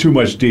we get too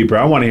much deeper,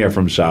 I want to hear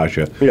from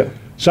Sasha. Yeah.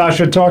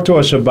 Sasha, talk to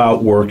us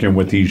about working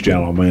with these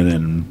gentlemen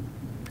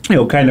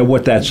and kind of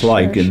what that's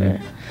like.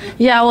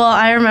 Yeah, well,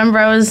 I remember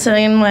I was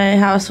sitting in my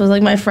house with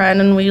like my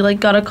friend, and we like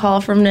got a call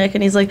from Nick,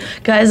 and he's like,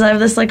 guys, I have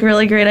this like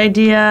really great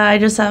idea. I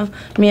just have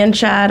me and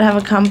Chad have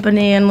a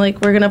company, and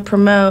like we're gonna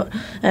promote.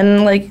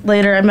 And like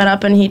later I met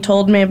up and he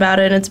told me about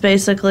it, and it's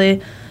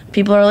basically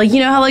people are like,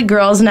 how like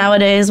girls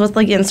nowadays with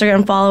like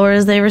Instagram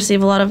followers, they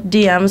receive a lot of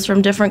DMs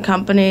from different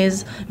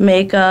companies,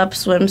 makeup,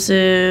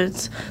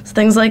 swimsuits,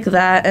 things like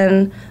that.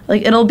 And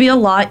like it'll be a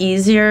lot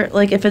easier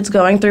like if it's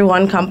going through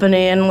one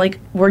company and like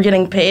we're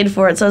getting paid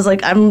for it. So I was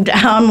like, I'm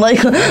down,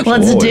 like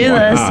let's do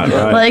this.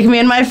 Right. Like me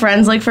and my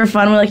friends, like for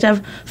fun, we like to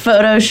have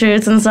photo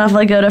shoots and stuff,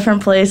 like go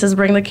different places,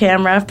 bring the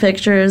camera, have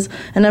pictures.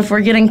 And if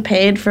we're getting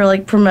paid for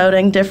like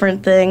promoting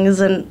different things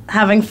and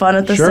having fun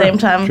at the same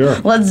time,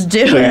 let's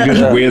do so it. You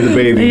just wear the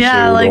bathing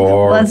suit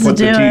or let's put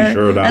do the it.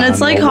 T-shirt on. And it's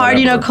like or hard,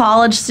 whatever.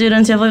 college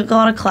students, you have like a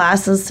lot of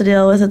classes to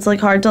deal with. It's like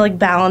hard to like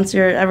balance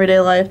your everyday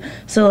life.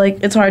 So like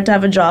it's hard to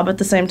have a job at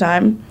the same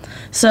time.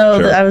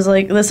 So I was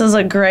like, this is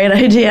a great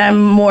idea.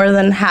 I'm more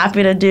than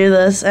happy to do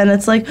this. And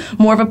it's like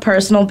more of a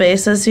personal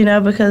basis,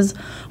 because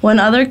when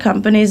other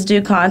companies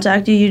do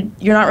contact you,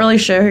 you're not really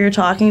sure who you're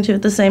talking to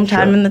at the same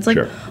time. And it's like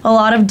a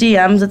lot of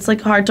DMs. It's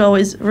like hard to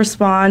always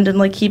respond and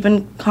like keep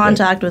in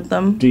contact with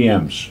them.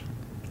 DMs.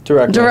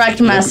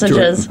 Direct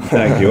messages.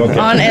 Thank you. Okay.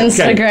 On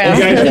Instagram.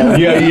 Okay. With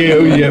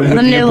The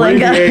the new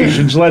lingo.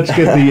 abbreviations, let's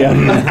get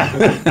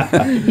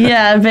the...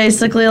 Yeah,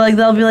 basically, like,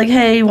 they'll be like,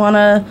 hey, you want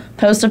to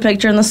post a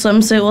picture in the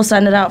swimsuit? We'll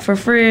send it out for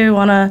free.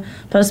 Want to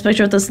post a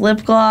picture with this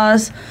lip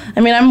gloss?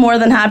 I mean, I'm more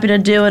than happy to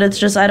do it. It's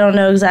just I don't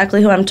know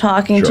exactly who I'm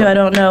talking to. I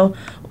don't know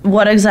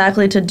what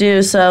exactly to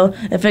do. So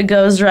if it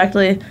goes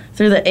directly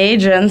through the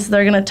agents,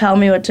 they're going to tell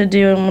me what to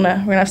do, and we're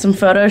going to have some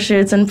photo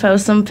shoots and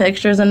post some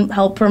pictures and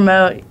help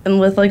promote and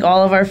with like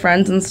all of our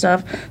friends and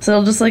stuff. So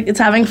it'll just like it's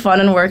having fun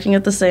and working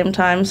at the same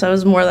time. So I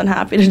was more than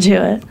happy to do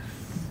it.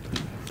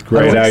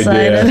 Great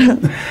idea.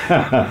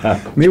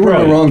 Maybe we're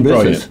in the wrong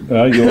business.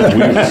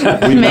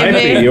 We might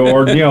be,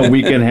 or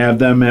we can have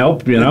them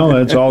help.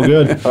 That's all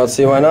good. I don't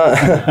see why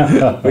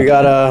not. We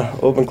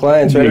got open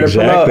clients ready to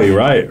promote. Exactly.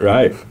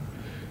 Right.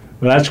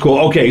 Well, that's cool.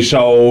 Okay,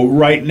 so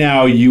right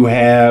now you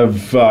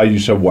have you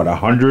said what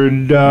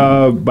 100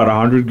 about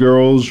 100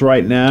 girls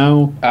right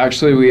now.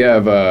 Actually, we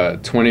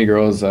have 20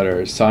 girls that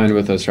are signed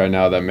with us right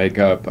now that make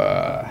up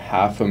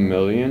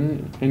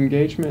 500,000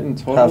 engagement in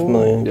total.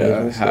 500,000.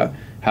 Yeah,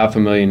 half a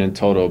million in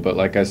total. But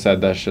like I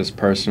said, that's just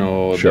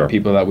personal. The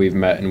people that we've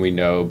met and we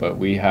know. But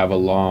we have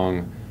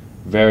a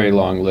very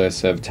long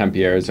list of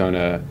Tempe,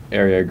 Arizona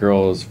area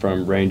girls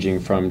ranging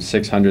from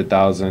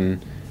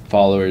 600,000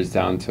 followers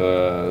down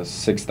to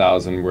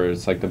 6,000, where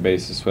it's like the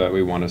basis that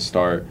we want to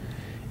start.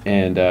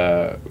 And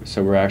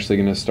so we're actually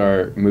going to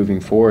start moving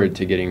forward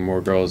to getting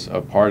more girls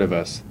a part of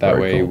us. That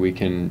way we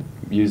can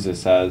use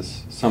this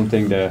as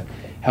something to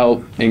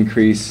help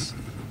increase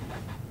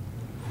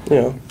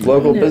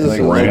local businesses.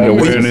 Brand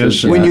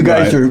awareness. When you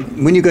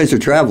guys are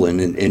traveling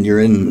and you're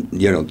in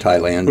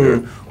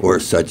Thailand or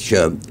such,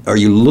 are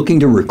you looking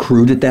to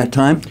recruit at that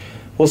time?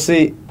 We'll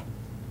see.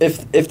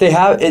 If they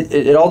have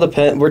it all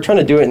depends. We're trying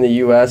to do it in the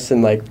U.S.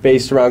 and like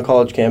based around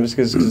college campus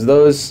because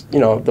those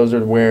those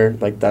are where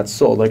like that's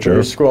sold. Like when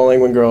you're scrolling,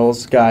 when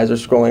guys are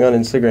scrolling on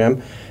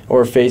Instagram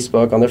or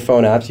Facebook on their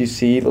phone apps, you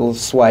see little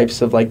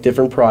swipes of like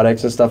different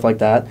products and stuff like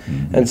that.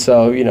 And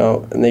so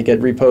and they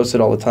get reposted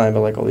all the time by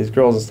like all these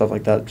girls and stuff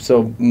like that.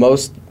 So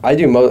I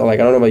don't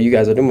know about you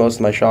guys. I do most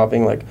of my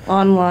shopping like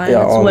online.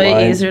 Yeah, it's online.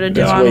 way easier to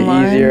do it's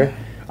online. Way easier.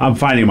 I'm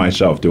finding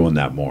myself doing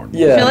that more.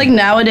 Yeah. I feel like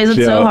nowadays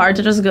it's so hard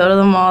to just go to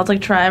the mall to like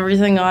try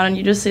everything on, and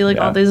you just see like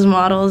all these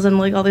models and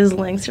like all these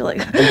links. You're like,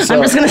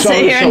 I'm just gonna sit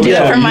here and do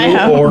it from my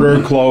house.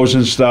 Order clothes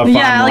and stuff.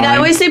 Yeah, online. like I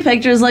always see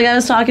pictures. Like I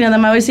was talking to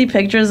them, I always see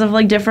pictures of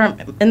like different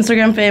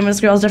Instagram famous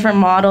girls, different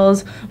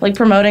models, like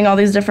promoting all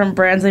these different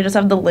brands. They just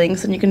have the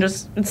links, and you can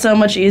it's so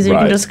much easier. You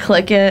can just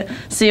click it,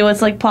 see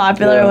what's like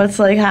popular, what's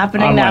like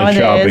happening online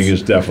nowadays. Shopping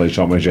is definitely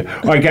so much. All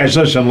right, guys,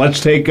 listen.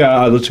 Let's take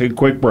a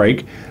quick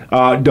break.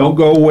 Don't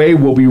go away.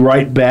 We'll be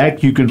right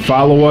back. You can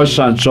follow us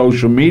on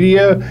social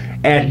media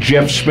at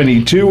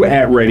JeffSpinney2,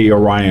 at Radio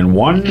Ryan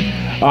 1.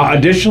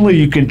 Additionally,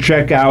 you can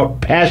check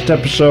out past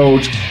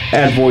episodes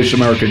at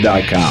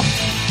VoiceAmerica.com.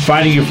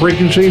 Finding Your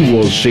Frequency.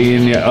 We'll see you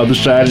on the other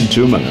side in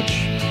 2 minutes.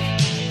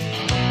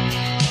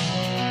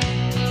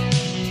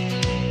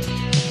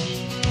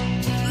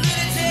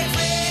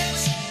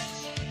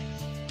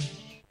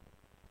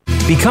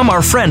 Become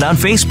our friend on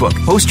Facebook.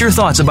 Post your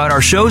thoughts about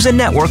our shows and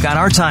network on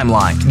our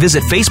timeline.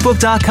 Visit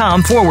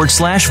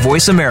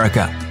Facebook.com/Voice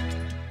America.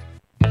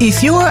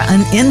 If you're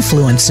an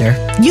influencer,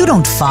 you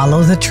don't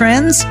follow the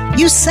trends,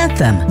 you set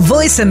them.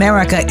 Voice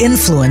America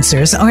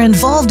influencers are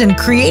involved in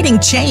creating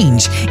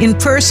change in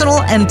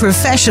personal and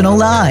professional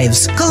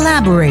lives,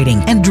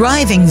 collaborating and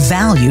driving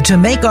value to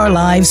make our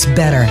lives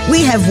better.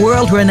 We have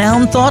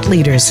world-renowned thought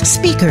leaders,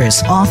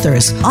 speakers,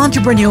 authors,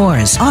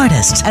 entrepreneurs,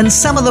 artists, and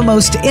some of the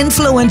most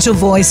influential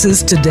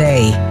voices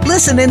today.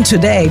 Listen in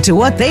today to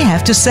what they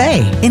have to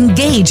say.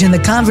 Engage in the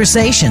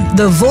conversation.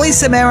 The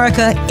Voice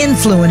America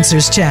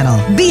Influencers Channel.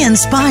 Be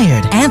inspired.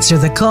 Answer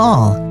the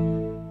call.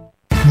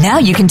 Now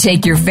you can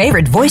take your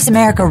favorite Voice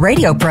America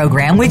radio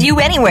program with you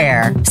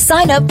anywhere.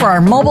 Sign up for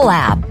our mobile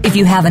app if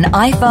you have an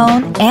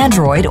iPhone,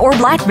 Android, or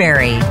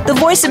BlackBerry. The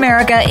Voice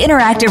America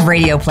Interactive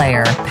Radio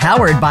Player,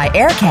 powered by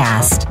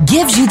Aircast,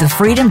 gives you the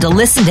freedom to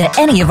listen to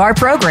any of our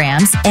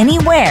programs,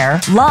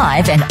 anywhere,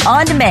 live and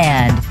on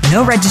demand.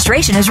 No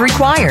registration is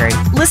required.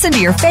 Listen to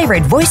your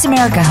favorite Voice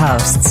America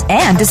hosts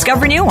and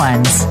discover new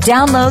ones.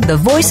 Download the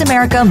Voice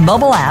America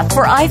mobile app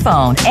for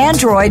iPhone,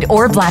 Android,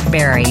 or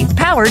BlackBerry,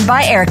 powered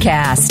by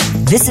Aircast.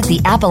 Visit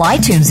the Apple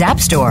iTunes App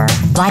Store,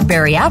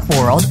 BlackBerry App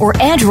World, or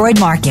Android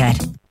Market.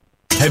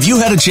 Have you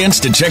had a chance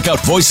to check out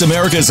Voice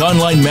America's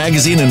online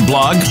magazine and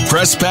blog,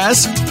 Press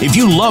Pass? If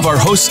you love our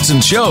hosts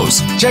and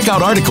shows, check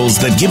out articles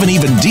that give an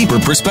even deeper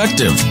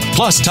perspective,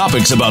 plus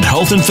topics about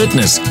health and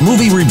fitness,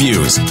 movie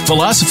reviews,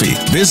 philosophy,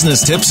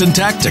 business tips and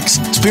tactics,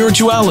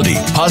 spirituality,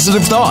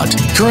 positive thought,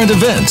 current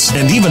events,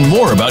 and even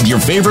more about your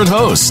favorite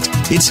host.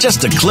 It's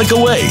just a click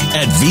away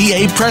at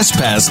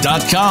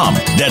VAPressPass.com.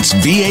 That's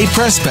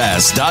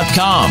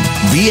VAPressPass.com.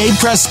 VA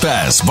Press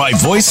Pass by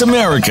Voice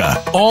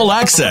America. All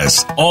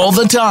access, all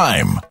the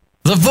time.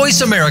 The Voice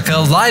America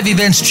Live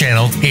Events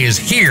channel is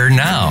here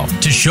now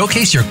to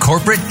showcase your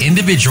corporate,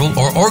 individual,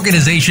 or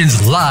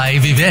organization's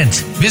live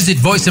event. Visit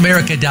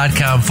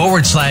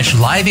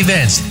voiceamerica.com/live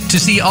events to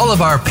see all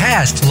of our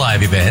past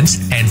live events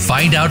and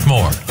find out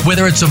more.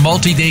 Whether it's a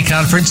multi-day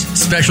conference,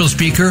 special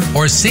speaker,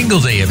 or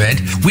single-day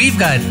event, we've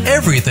got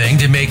everything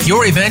to make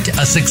your event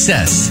a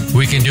success.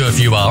 We can do a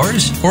few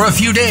hours or a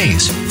few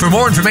days. For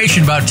more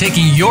information about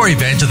taking your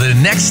event to the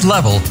next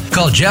level,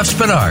 call Jeff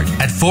Spinard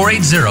at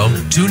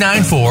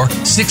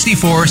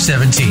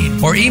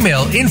 480-294-6417 or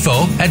email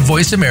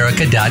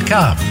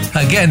info@voiceamerica.com.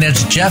 Again,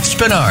 that's Jeff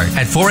Spinard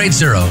at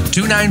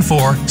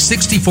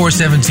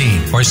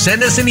 480-294-6417 or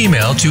send us an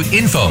email to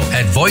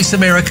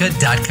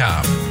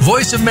info@voiceamerica.com.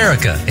 Voice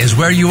America is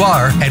where you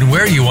are and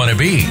where you want to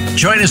be.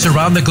 Join us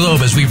around the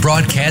globe as we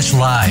broadcast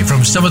live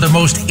from some of the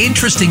most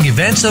interesting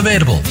events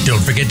available.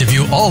 Don't forget to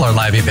view all our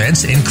live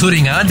events,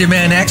 including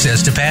on-demand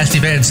access to past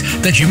events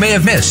that you may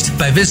have missed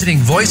by visiting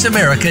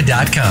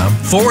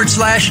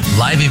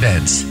voiceamerica.com/live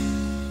events.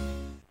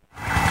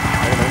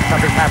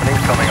 Something's happening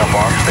coming up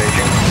on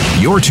staging.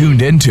 You're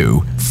tuned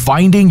into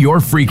Finding Your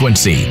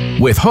Frequency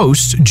with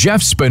hosts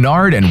Jeff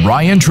Spinard and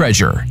Ryan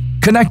Treasure.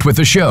 Connect with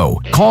the show.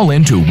 Call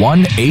in to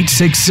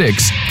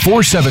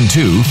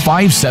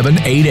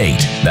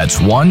 1-866-472-5788. That's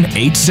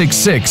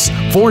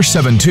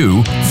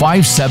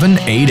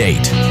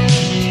 1-866-472-5788.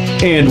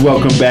 And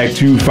welcome back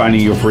to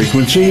Finding Your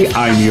Frequency.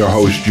 I'm your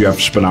host, Jeff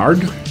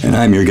Spinard. And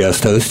I'm your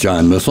guest host,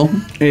 John Missel.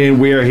 And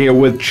we are here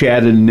with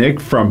Chad and Nick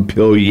from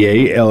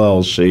Pilier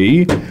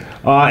LLC.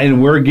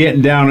 And we're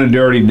getting down and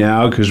dirty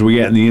now because we're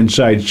getting the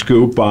inside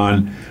scoop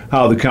on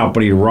how the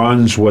company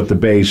runs, what the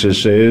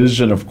basis is,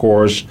 and of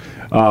course,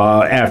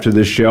 after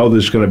this show,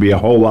 there's going to be a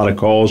whole lot of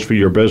calls for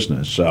your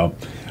business. So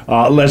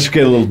let's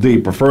get a little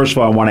deeper. First of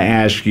all, I want to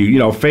ask you,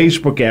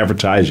 Facebook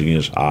advertising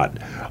is hot.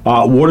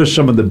 What are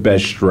some of the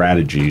best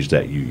strategies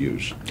that you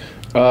use?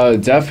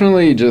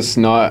 Definitely just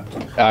not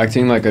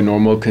acting like a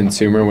normal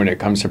consumer when it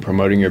comes to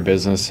promoting your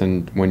business.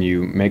 And when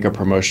you make a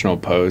promotional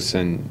post,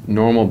 and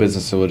normal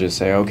businesses will just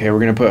say, okay, we're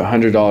going to put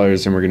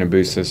 $100 and we're going to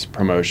boost this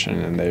promotion.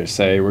 And they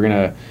say, we're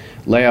going to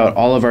lay out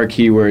all of our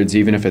keywords,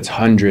 even if it's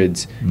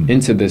hundreds,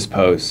 into this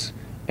post.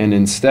 And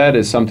instead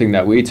is something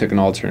that we took an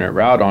alternate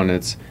route on.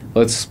 It's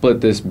let's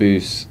split this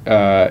boost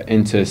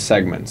into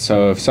segments.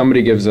 So if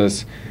somebody gives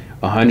us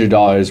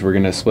 $100, we're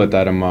going to split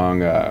that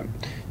among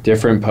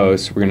different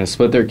posts. We're going to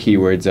split their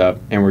keywords up,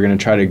 and we're going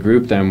to try to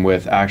group them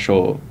with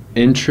actual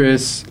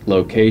interests,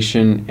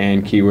 location,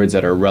 and keywords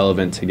that are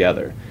relevant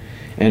together.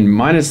 And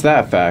minus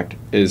that fact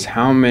is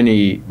how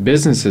many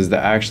businesses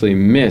that actually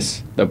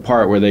miss the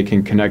part where they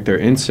can connect their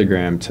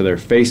Instagram to their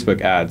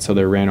Facebook ad, so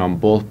they're ran on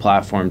both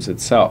platforms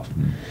itself.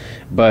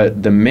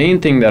 But the main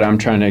thing that I'm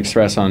trying to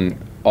express on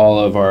all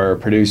of our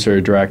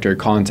producer, director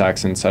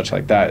contacts and such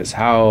like that is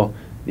how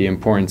the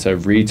importance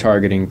of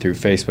retargeting through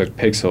Facebook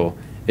Pixel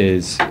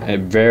is a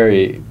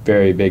very,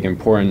 very big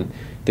important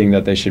thing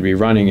that they should be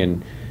running.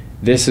 And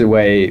this is a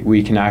way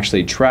we can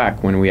actually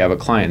track when we have a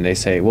client. They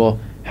say, well,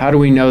 how do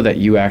we know that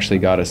you actually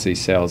got us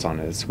these sales on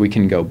this? We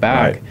can go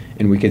back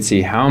and we can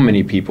see how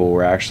many people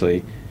were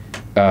actually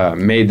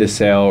made the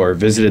sale or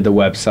visited the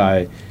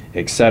website,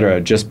 etc.,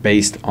 just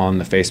based on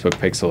the Facebook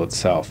Pixel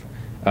itself.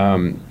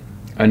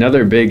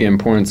 Another big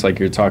importance, like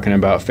you're talking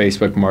about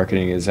Facebook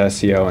marketing, is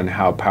SEO and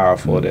how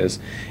powerful it is.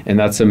 And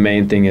that's the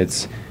main thing.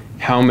 It's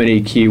how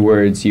many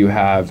keywords you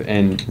have,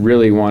 and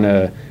really want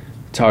to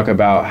talk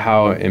about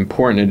how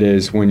important it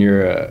is when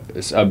you're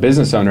a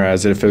business owner,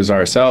 as if it was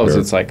ourselves.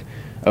 It's like,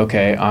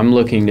 okay, I'm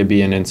looking to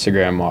be an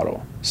Instagram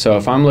model. So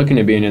if I'm looking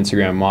to be an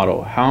Instagram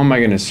model, how am I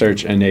going to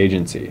search an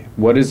agency?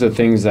 What is the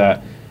things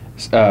that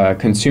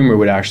consumer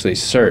would actually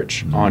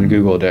search on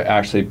Google to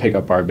actually pick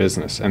up our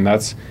business? And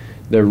that's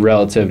the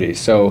relativity.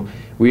 So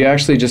we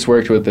actually just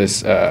worked with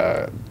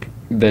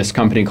this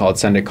company called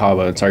Send It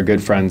Cabo. It's our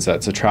good friends.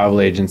 That's a travel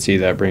agency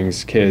that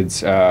brings kids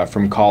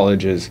from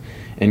colleges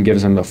and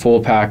gives them the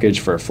full package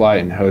for a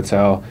flight and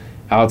hotel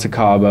out to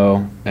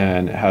Cabo,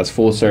 and it has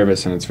full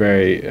service, and it's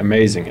very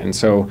amazing. And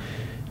so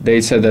they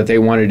said that they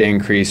wanted to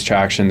increase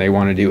traction, they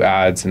want to do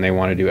ads, and they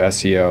want to do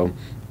SEO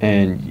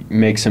and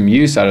make some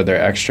use out of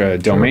their extra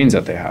domains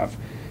that they have.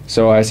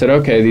 So I said,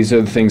 okay, these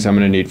are the things I'm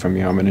going to need from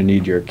you. I'm going to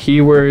need your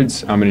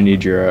keywords, I'm going to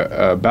need your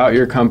about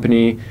your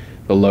company,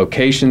 the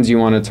locations you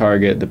want to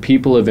target, the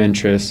people of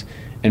interest,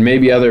 and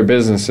maybe other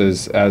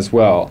businesses as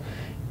well.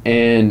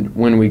 And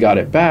when we got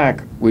it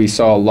back, we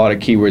saw a lot of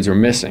keywords were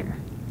missing.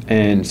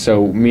 And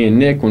so me and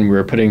Nick, when we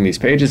were putting these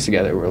pages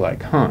together, we're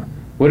like,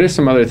 what are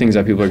some other things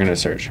that people are going to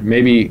search?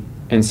 Maybe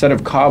instead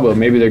of Cabo,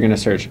 maybe they're going to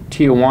search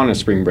Tijuana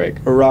Spring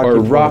Break or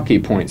Rocky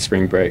Point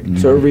Spring Break.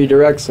 So it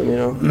redirects them,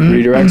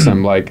 Redirects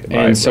them,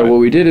 and so what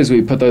we did is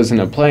we put those in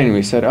a play, and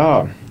we said,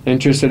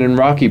 interested in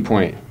Rocky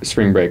Point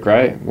Spring Break,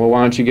 right? Well,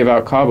 why don't you give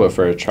out Cabo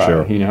for a try,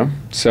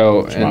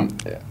 So, and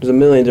there's a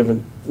million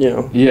different,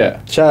 Yeah.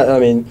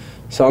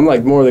 So I'm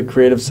like more the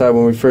creative side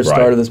when we first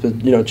started this, but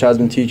Chad's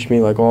been teaching me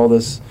like all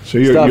this. So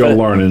you're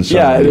learning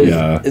something.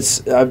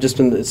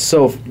 It's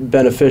so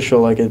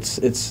beneficial. Like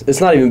it's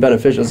not even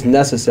beneficial. It's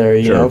necessary,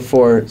 you know,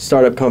 for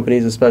startup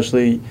companies,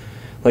 especially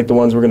like the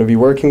ones we're going to be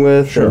working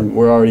with, and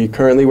we're already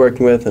currently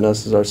working with, and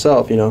us as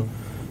ourselves,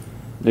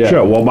 Yeah.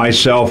 Sure. Well,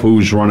 myself,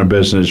 who's run a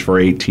business for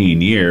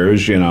 18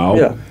 years,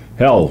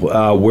 hell,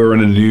 we're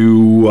in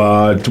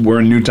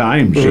new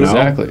times,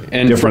 Exactly.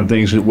 And different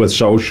things with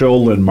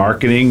social and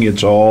marketing.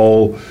 It's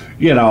all,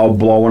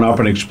 blowing up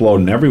and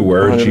exploding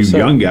everywhere. 100%. It's you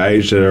young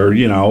guys that are,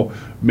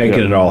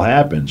 making it all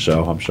happen.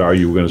 So I'm sorry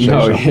you were going to say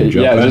something.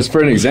 Just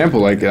for an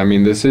example,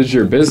 this is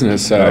your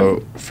business.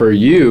 So for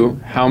you,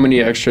 how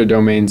many extra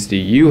domains do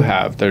you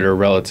have that are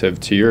relative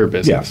to your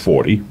business? Yeah,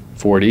 40.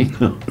 40?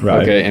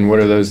 Right. Okay, and what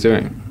are those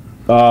doing?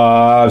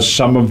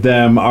 Some of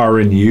them are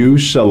in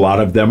use. A lot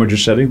of them are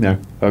just sitting there.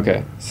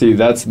 Okay. See,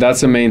 that's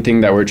the main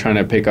thing that we're trying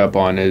to pick up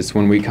on is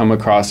when we come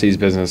across these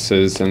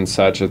businesses and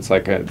such, it's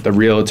like the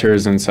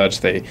realtors and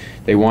such, they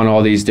want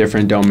all these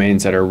different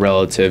domains that are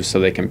relative so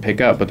they can pick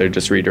up, but they're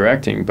just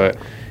redirecting. But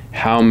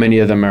how many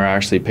of them are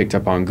actually picked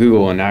up on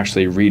Google and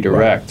actually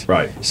redirect?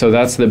 Right. So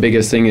that's the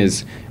biggest thing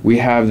is we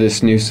have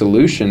this new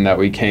solution that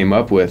we came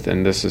up with,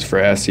 and this is for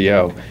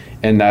SEO.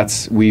 And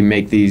we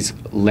make these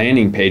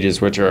landing pages,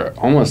 which are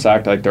almost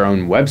act like their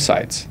own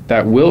websites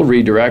that will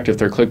redirect if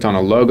they're clicked on a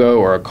logo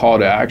or a call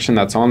to action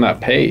that's on that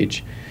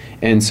page.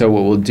 And so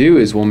what we'll do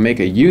is we'll make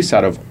a use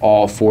out of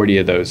all 40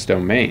 of those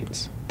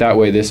domains. That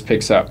way this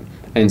picks up.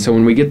 And so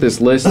when we get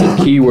this list of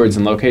keywords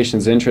and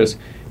locations of interest,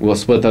 we'll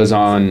split those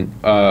on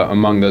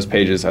among those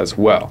pages as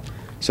well.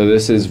 So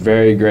this is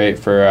very great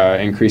for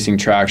increasing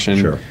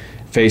traction.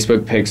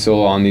 Facebook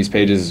pixel on these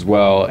pages as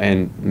well,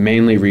 and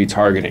mainly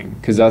retargeting,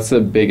 because that's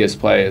the biggest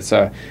play. It's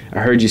I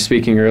heard you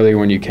speaking earlier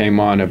when you came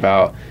on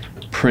about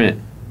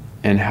print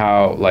and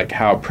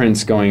how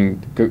print's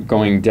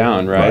going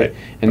down, right?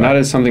 And that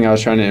is something I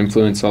was trying to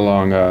influence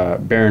along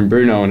Baron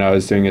Bruno when I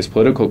was doing his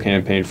political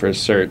campaign for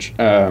Search.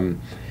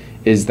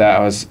 Is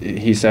that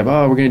he said,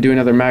 oh, we're going to do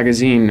another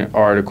magazine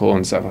article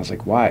and stuff. I was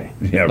like, why?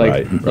 Yeah,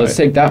 Let's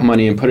take that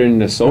money and put it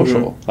into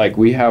social. Like,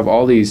 we have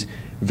all these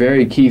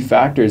very key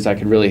factors that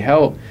could really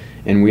help.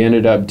 And we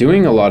ended up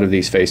doing a lot of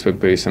these Facebook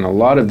boosts and a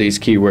lot of these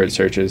keyword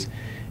searches.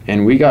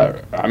 And we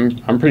got,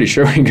 I'm pretty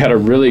sure we got a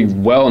really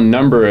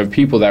number of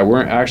people that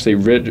weren't actually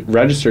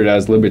registered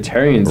as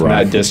libertarians in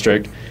that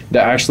district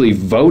that actually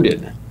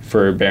voted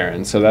for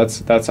Barron. So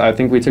that's I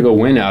think we took a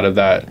win out of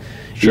that.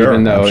 Sure,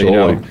 even though,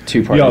 absolutely.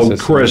 two-party system.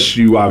 Chris,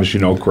 you obviously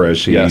know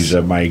Chris. He's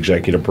my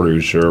executive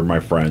producer, my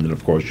friend, and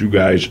of course you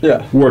guys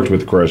worked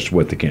with Chris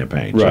with the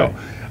campaign. Right.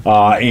 So,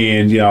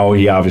 and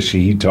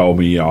he told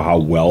me how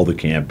well the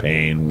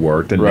campaign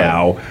worked, and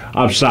now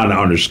I'm starting to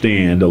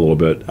understand a little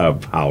bit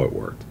of how it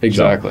worked.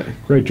 Exactly. So,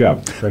 great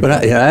job. But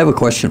I have a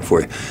question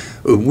for you.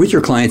 With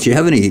your clients, you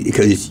have any?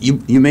 Because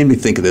you made me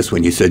think of this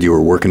when you said you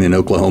were working in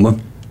Oklahoma.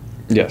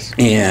 Yes.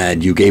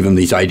 And you gave them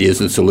these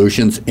ideas and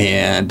solutions,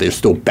 and they're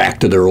still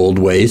back to their old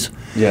ways.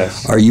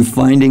 Yes. Are you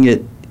finding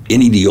it,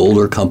 any of the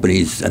older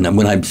companies, and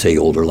when I say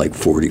older, like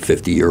 40,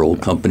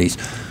 50-year-old companies,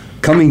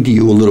 coming to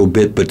you a little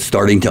bit but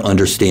starting to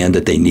understand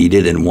that they need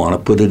it and want to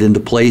put it into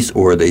place,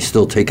 or are they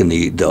still taking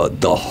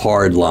the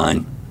hard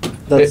line?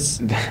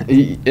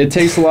 It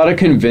takes a lot of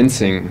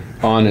convincing,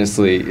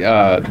 honestly.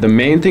 The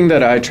main thing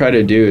that I try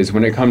to do is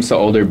when it comes to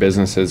older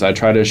businesses, I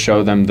try to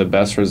show them the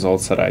best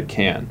results that I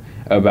can.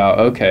 About,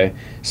 okay,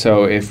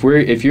 so if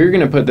you're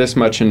going to put this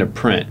much into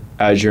print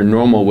as your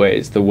normal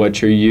ways,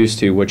 what you're used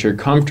to, what you're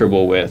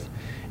comfortable with,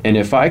 and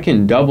if I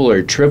can double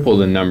or triple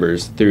the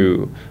numbers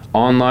through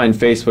online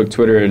Facebook,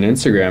 Twitter, and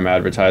Instagram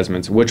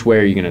advertisements, which way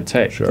are you going to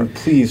take? Sure.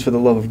 Please, for the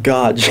love of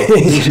God,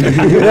 change.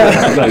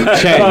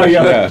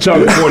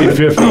 So 40,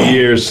 50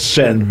 years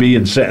set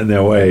in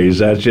their ways,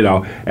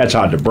 that's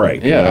hard to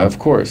break. Yeah, of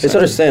course. It's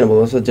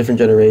understandable. It's a different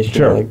generation.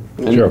 Sure,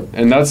 sure.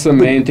 And that's the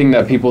main thing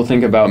that people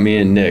think about me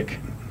and Nick.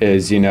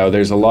 Is,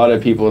 there's a lot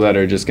of people that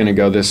are just going to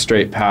go this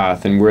straight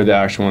path, and we're the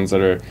actual ones that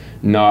are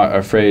not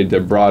afraid to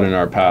broaden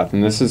our path.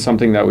 And this is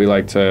something that we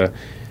like to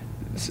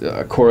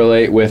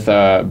correlate with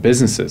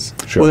businesses.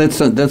 Sure. Well,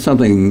 that's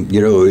something,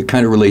 it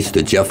kind of relates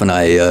to Jeff and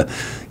I.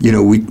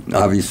 We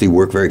obviously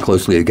work very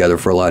closely together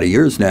for a lot of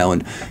years now,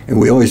 and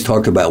we always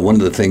talked about one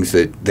of the things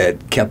that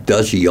kept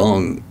us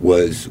young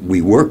was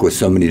we work with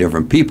so many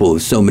different people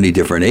of so many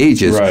different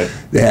ages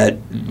that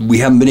we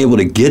haven't been able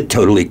to get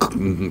totally,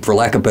 for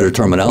lack of better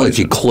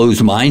terminology,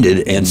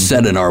 closed-minded and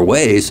set in our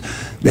ways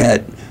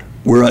that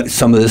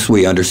some of this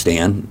we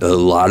understand. A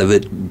lot of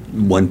it,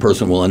 one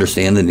person will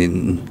understand,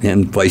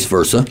 and vice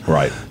versa.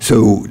 Right.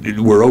 So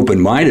we're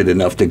open-minded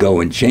enough to go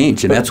and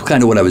change, and that's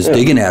kind of what I was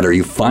digging at. Are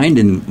you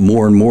finding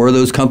more and more of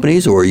those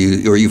companies, or are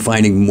you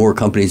finding more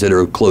companies that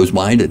are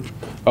closed-minded?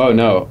 Oh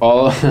no,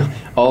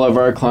 all of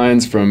our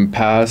clients from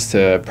past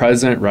to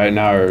present right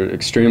now are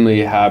extremely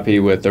happy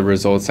with the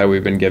results that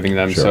we've been giving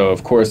them. Sure. So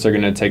of course they're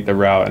going to take the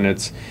route, and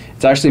it's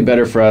actually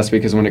better for us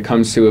because when it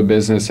comes to a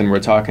business and we're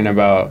talking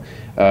about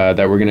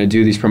that we're going to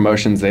do these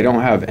promotions, they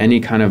don't have any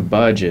kind of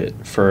budget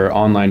for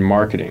online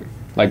marketing,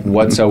 like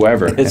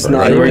whatsoever. It's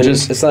not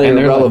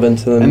even relevant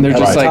to them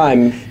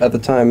at the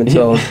time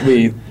until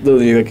we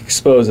literally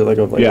expose it like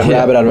a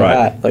rabbit out of a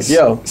hat. Like,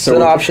 it's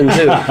an option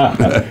too.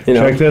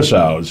 Check this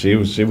out. See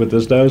what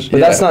this does. But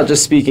that's not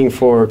just speaking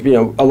for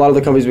a lot of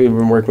the companies we've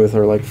been working with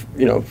are like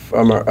they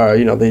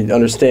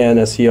understand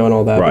SEO and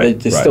all that,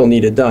 but they still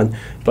need it done.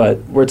 But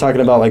we're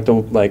talking about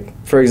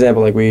for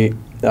example,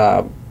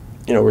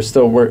 we're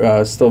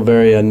still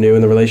very new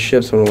in the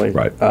relationships. We don't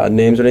like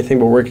names or anything,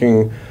 but we're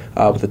working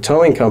with a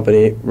towing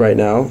company right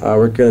now.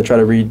 We're going to try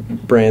to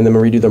rebrand them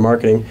and redo their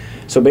marketing.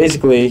 So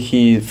basically,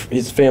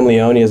 he's family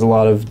owned. He has a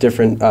lot of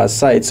different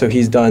sites. So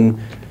he's done.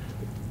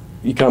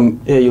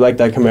 You like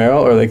that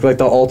Camaro or like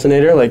the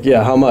alternator?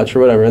 How much or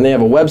whatever. And they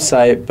have a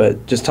website,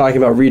 but just talking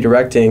about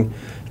redirecting.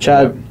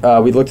 Chad,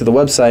 we looked at the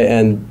website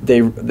and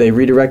they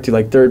redirect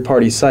you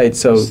third-party sites.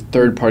 So it's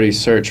third-party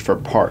search for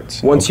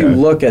parts. Once you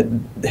look at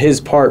his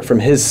part from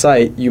his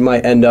site, you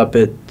might end up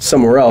at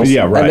somewhere else.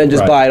 Yeah, right. And then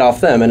just buy it off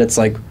them, and it's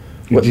like,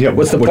 what's the point?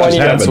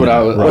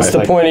 What's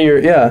the point of your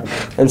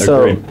And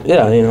so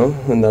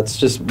and that's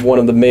just one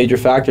of the major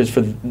factors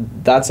for.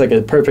 That's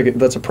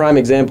a prime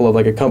example of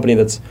a company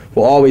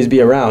will always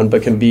be around,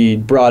 but can be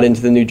brought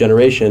into the new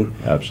generation.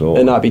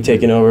 Absolutely. And not be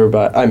taken over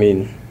by.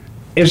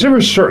 Is there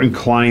a certain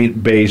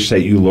client base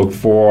that you look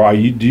for? Do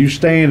you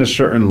stay in a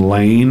certain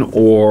lane,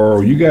 or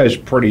are you guys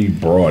pretty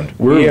broad?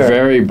 We're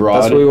very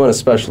broad. That's what we want to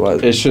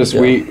specialize. It's just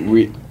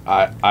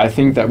I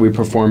think that we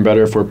perform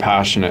better if we're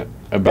passionate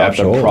about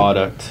the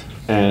product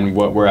and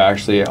what we're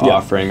actually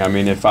offering. I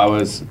mean, if I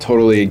was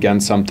totally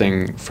against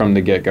something from the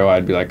get-go,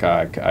 I'd be like,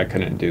 I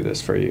couldn't do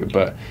this for you.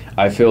 But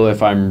I feel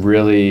if I'm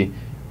really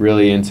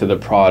really into the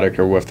product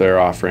or what they're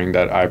offering,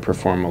 that I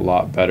perform a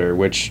lot better,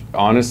 which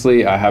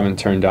honestly, I haven't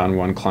turned down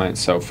one client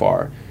so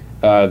far.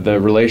 The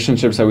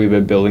relationships that we've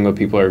been building with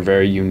people are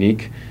very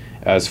unique.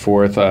 As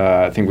Fourth,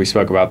 I think we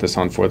spoke about this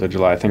on 4th of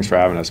July. Thanks for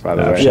having us, by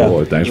the way.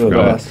 Absolutely. Thanks for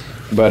coming.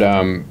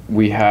 But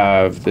we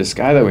have this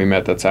guy that we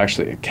met that's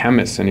actually a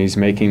chemist, and he's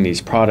making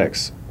these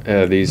products,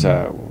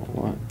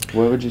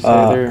 what would you say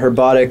they're?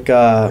 Hermetic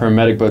botanicals.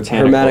 Hermetic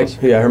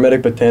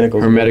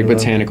botanicals. Hermetic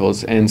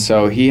botanicals. And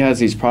so he has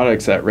these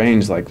products that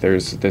range, like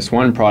there's this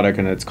one product,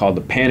 and it's called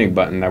the Panic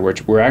Button, that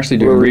we're actually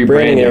doing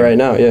rebranding it right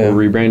now, yeah.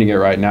 We're rebranding it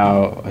right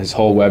now, his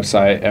whole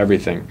website,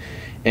 everything.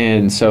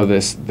 And so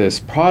this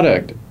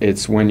product,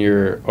 it's when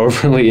you're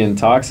overly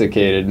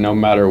intoxicated, no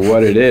matter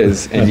what it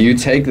is, and you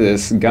take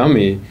this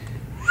gummy,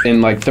 in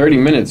like 30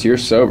 minutes, you're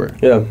sober.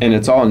 Yeah. And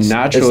it's all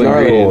natural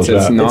ingredients.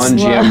 It's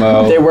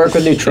non-GMO. They work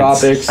with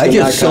nootropics. I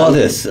just saw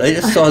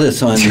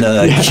this on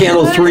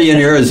Channel 3 in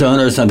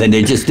Arizona or something.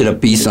 They just did a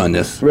piece on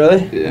this.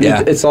 Really?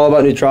 Yeah. It's all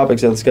about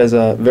nootropics. This guy's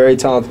a very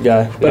talented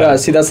guy. But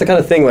see, that's the kind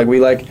of thing. Like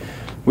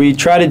we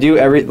try to do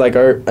I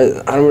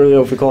don't really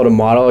know if we call it a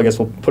model. I guess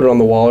we'll put it on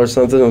the wall or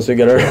something once we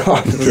get our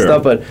office and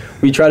stuff. But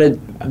we try to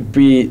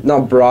be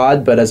not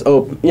broad, but as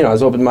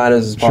open-minded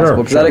as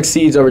possible, because that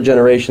exceeds over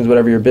generations,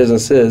 whatever your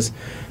business is.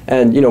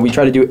 And we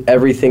try to do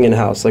everything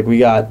in-house. Like we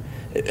got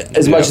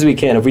as much as we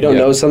can. If we don't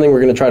know something,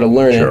 we're going to try to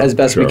learn it as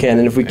best we can.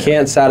 And if we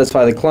can't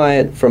satisfy the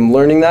client from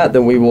learning that,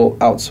 then we will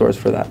outsource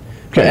for that.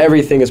 But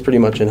everything is pretty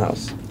much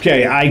in-house.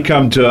 Okay, I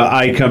come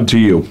to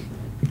you.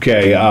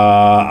 Okay,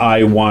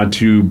 I want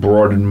to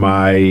broaden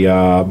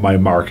my my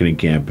marketing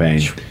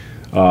campaign.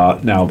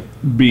 Now,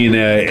 being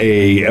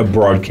a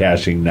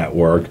broadcasting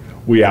network,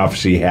 we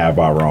obviously have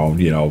our own,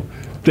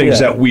 things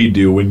that we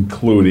do,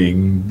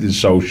 including the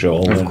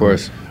social, of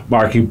course,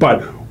 marketing.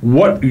 But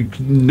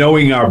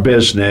knowing our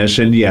business,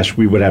 and yes,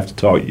 we would have to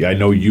tell you. I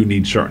know you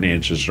need certain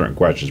answers to certain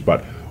questions,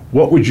 but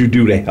what would you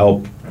do to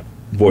help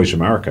Voice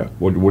America?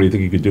 What do you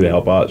think you could do to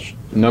help us?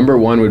 Number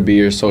one would be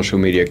your social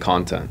media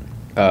content.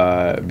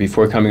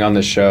 Before coming on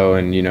the show,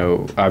 and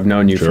I've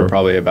known you for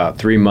probably about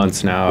 3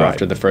 months now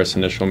after the first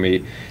initial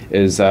meet,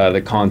 is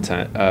the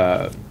content.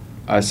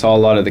 I saw a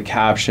lot of the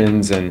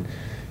captions and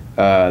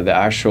the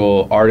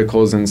actual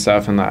articles and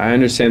stuff, and I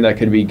understand that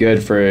could be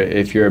good for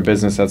if you're a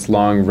business that's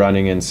long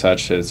running and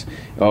such as,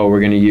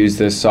 we're going to use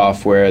this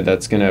software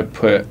that's going to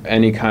put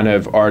any kind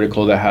of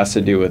article that has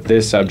to do with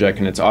this subject,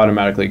 and it's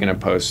automatically going to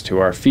post to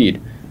our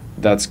feed.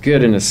 That's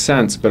good in a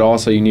sense, but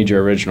also you need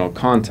your original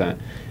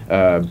content.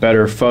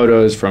 Better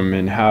photos from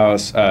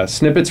in-house,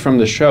 snippets from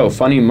the show,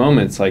 funny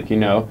moments like,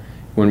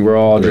 when we're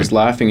all just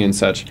laughing and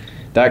such,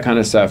 that kind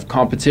of stuff.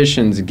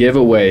 Competitions,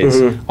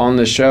 giveaways on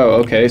the show.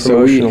 Okay,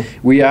 so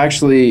we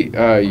actually,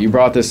 you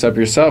brought this up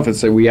yourself,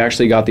 it's like we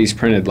actually got these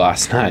printed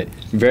last night,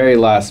 very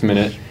last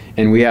minute,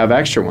 and we have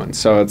extra ones.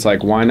 So it's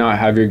like, why not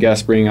have your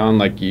guests bring on,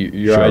 like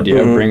your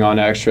idea, bring on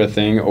extra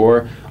thing,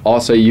 or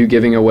also you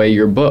giving away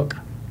your book.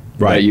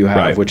 That you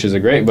have, which is a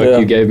great book.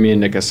 You gave me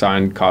and Nick a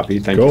signed copy.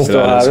 Thank you for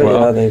that as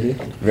well. Yeah, thank you.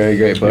 Very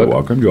great book. You're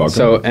welcome.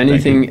 So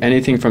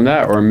anything from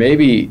that, or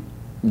maybe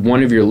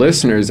one of your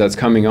listeners that's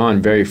coming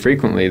on very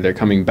frequently, they're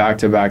coming back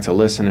to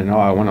listen, and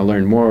I want to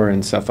learn more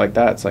and stuff like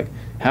that. It's like,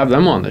 have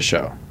them on the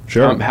show.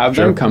 Have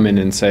them come in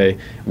and say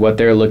what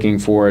they're looking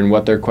for and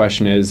what their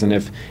question is, and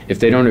if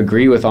they don't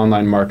agree with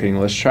online marketing,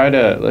 let's try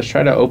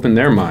to open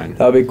their mind.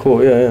 That'd be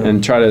cool, yeah.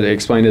 And try to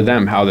explain to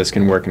them how this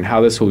can work and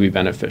how this will be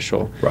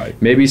beneficial. Right.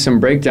 Maybe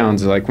some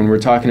breakdowns, like when we're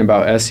talking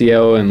about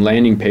SEO and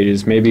landing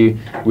pages, maybe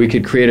we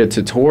could create a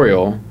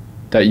tutorial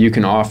that you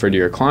can offer to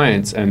your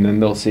clients, and then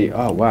they'll see,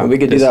 oh wow, we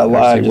could do that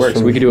live. Works.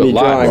 We could do it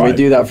live. We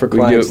do that for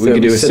clients. We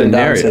could do a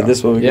scenario. Say, this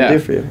is what we can do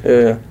for you.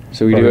 Yeah.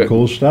 So we do it.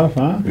 Cool stuff,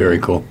 huh? Very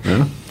cool.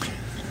 Yeah.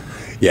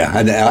 Yeah,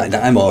 and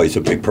I'm always a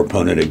big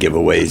proponent of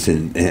giveaways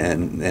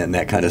and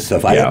that kind of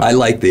stuff. I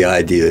like the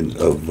idea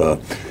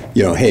of,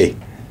 hey,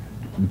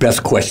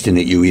 best question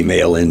that you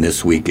email in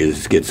this week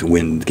gets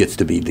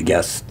to be the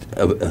guest.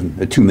 A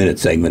 2-minute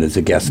segment as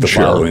a guest the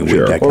following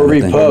week. That or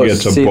kind repost.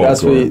 Of thing. See,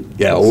 that's what.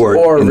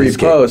 Or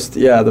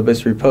repost. Yeah, the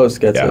best repost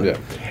gets it. Yeah.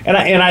 And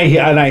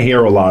I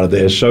hear a lot of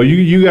this. So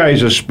you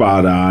guys are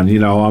spot on.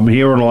 I'm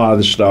hearing a lot of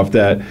the stuff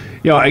that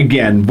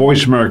again,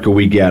 Voice America,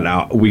 we get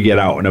out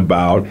and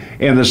about,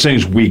 and the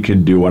things we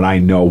can do, and I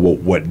know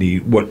what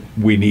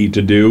we need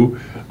to do.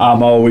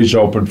 I'm always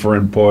open for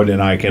input,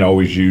 and I can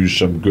always use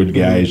some good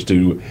guys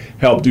to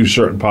help do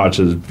certain parts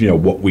of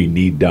what we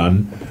need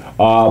done.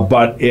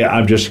 But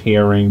I'm just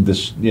hearing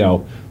this,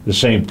 the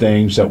same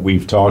things that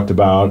we've talked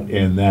about,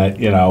 and that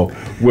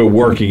we're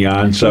working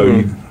on.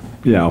 So.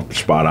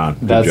 Spot on.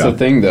 That's the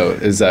thing, though,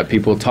 is that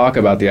people talk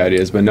about the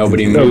ideas, but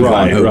nobody moves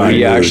on it.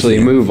 We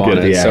actually move on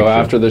it. So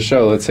after the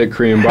show, let's hit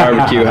Korean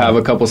barbecue, have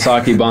a couple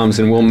sake bombs,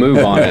 and we'll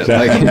move on it.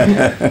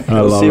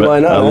 I love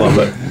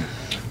it.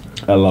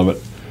 I love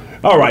it.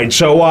 All right.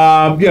 So,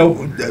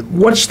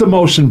 what's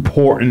most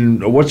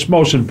important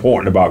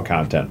about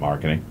content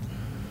marketing?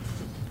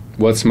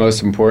 What's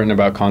most important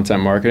about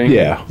content marketing?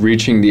 Yeah.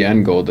 Reaching the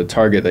end goal, the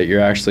target that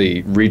you're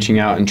actually reaching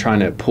out and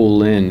trying to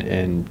pull in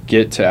and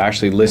get to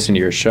actually listen to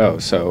your show.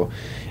 So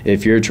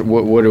if you're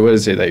what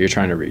is it that you're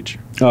trying to reach?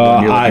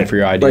 When you're looking for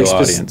your ideal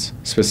audience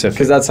specific.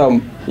 Because that's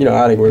how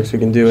outing works. We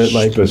can do it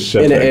like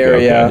in an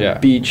area,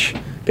 beach,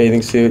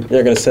 bathing suit. You're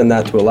not going to send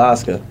that to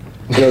Alaska.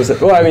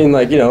 Well, I mean,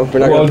 like, we're not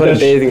going to put a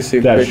bathing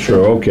suit. That's picture.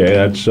 true. Okay,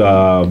 that's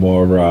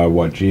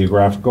more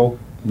geographical.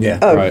 Yeah,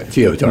 right.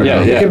 Geotargeting.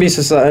 Yeah. It can be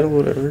societal,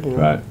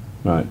 whatever.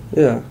 Right.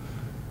 Yeah.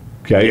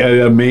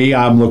 Okay, me,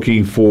 I'm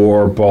looking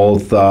for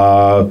both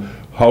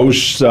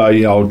hosts,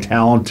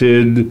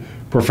 talented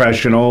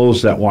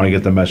professionals that want to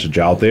get the message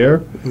out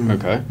there.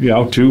 Okay.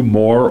 To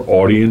more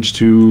audience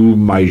to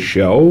my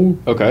show.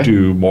 Okay.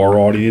 To more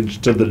audience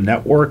to the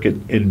network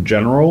in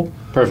general.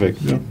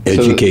 Perfect. Yeah.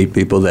 Educate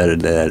people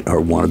that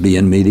want to be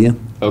in media.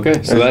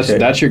 Okay, so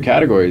that's your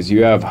categories.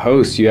 You have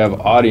hosts, you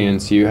have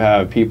audience, you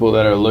have people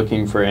that are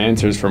looking for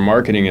answers for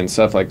marketing and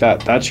stuff like that.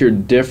 That's your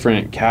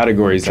different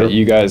categories that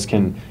you guys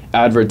can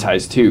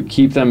advertise to.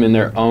 Keep them in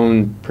their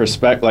own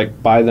perspective,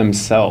 like by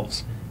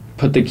themselves.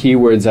 Put the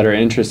keywords that are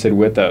interested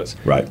with those.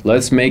 Right.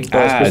 Let's make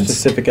ads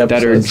specific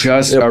that are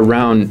just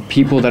around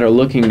people that are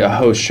looking to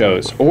host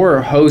shows,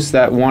 or hosts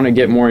that want to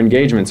get more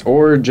engagements,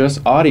 or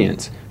just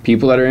audience,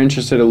 people that are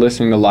interested in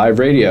listening to live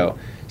radio.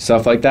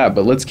 Stuff like that,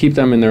 but let's keep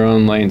them in their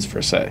own lanes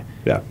per se.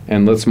 Yeah.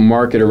 And let's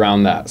market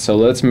around that. So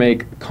let's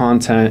make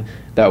content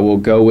that will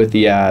go with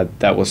the ad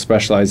that will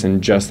specialize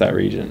in just that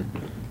region.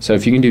 So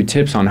if you can do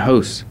tips on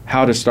hosts,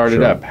 how to start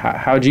it up,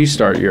 how'd you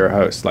start your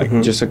host? Like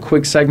just a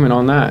quick segment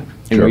on that.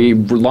 And we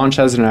launch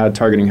as an ad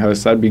targeting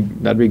host.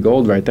 That'd be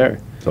gold right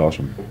there. That's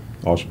awesome.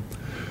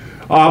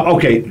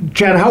 Okay,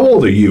 Chad, how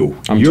old are you?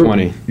 I'm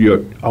 20.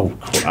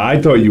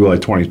 I thought you were like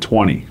 20. I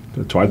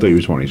thought you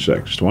were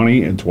 26.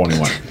 20 and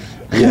 21.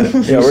 Yeah,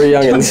 we're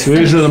youngins.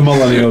 These are the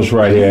millennials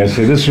right here.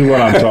 See, this is what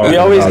I'm talking about. We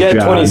always get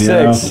John,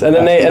 26, and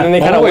then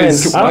they kind of win.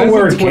 I don't know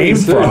where it came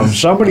from.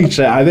 Somebody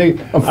said, I think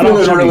I'm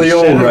feeling really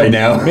old right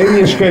now. Maybe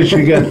it's because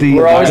you get the.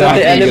 We're always at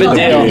the end of a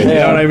deal. You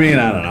know what I mean?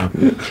 I don't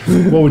know.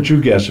 What would you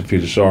guess if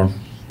you saw him?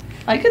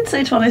 I could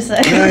say 26.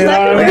 I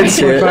could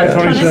say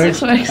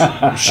 26 works.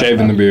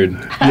 Shaving the beard.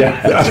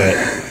 Yeah,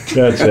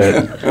 that's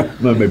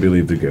it. Maybe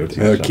leave the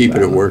goatee. Keep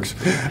it works.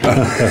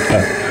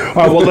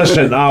 All right, well,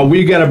 listen,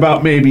 we got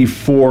about maybe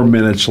 4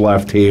 minutes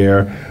left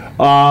here.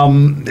 Tell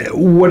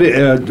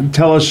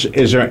us,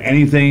 is there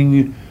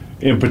anything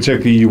in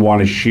particular you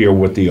want to share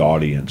with the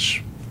audience?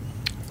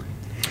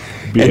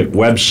 Be it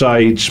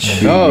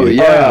websites.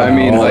 I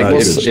mean, like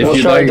if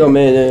you'd like,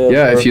 domain,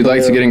 if you'd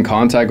like to get in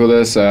contact with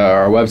us,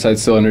 our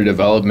website's still under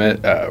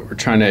development. We're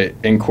trying to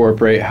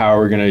incorporate how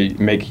we're going to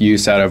make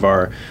use out of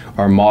our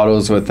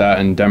models with that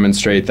and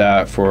demonstrate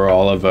that for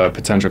all of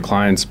potential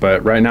clients.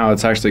 But right now,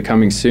 it's actually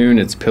coming soon.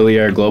 It's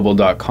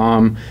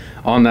pillierglobal.com.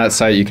 On that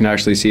site, you can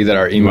actually see that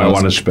our email. I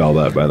want to spell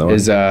that, by the way.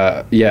 Is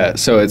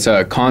so it's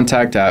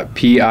contact at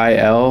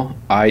PILIER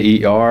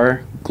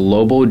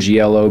global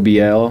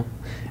globl.com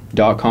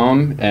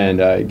and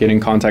get in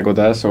contact with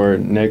us or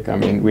Nick. I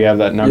mean, we have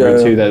that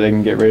number too that they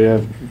can get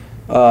rid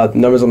of.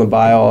 Numbers on the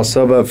bio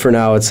also, but for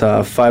now it's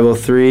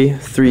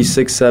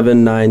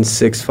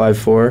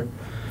 503-367-9654.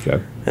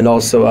 Okay. And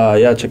also,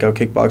 check out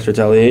Kickbox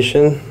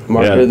Retaliation.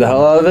 Marketed the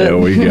hell out of it. There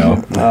we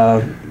go.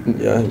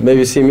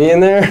 Maybe see me in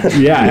there.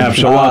 Yeah,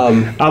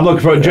 absolutely. I'm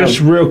looking for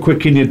just real quick.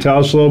 Can you tell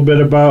us a little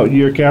bit about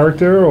your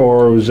character,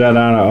 or was that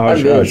on a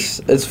hush hush?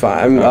 It's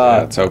fine.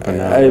 It's open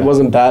now. I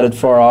wasn't batted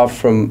far off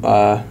from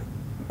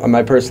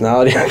my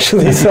personality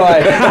actually, so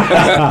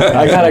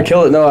I kind of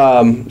kill it.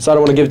 No, so I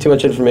don't want to give too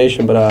much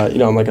information, but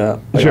I'm like an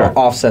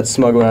offset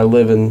smuggler. I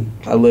live in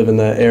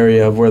the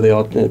area of where they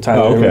all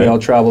where they all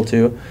travel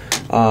to,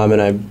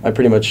 and I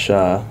pretty much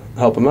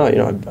help them out.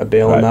 I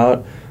bail them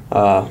out.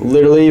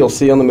 Literally, you'll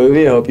see on the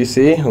movie. I hope you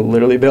see. I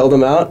literally bailed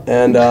them out,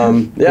 and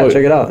check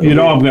it out. I'm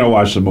going to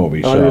watch the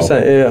movie.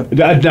 100%.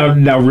 Yeah.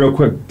 Now, real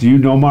quick, do you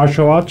know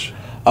martial arts?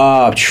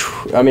 I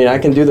mean, I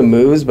can do the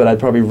moves, but I'd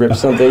probably rip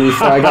something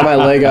before I got my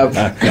leg up.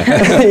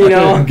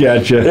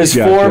 Gotcha. There's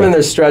form and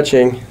there's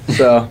stretching.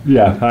 So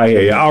yeah, I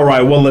hear you. All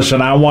right. Well, listen,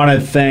 I want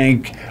to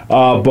thank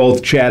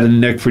both Chad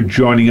and Nick for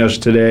joining us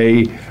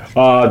today.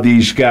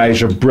 These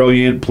guys are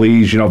brilliant.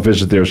 Please,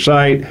 visit their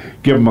site,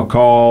 give them a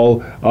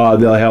call.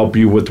 They'll help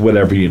you with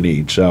whatever you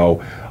need.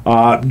 So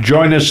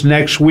join us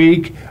next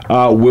week.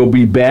 We'll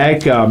be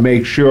back.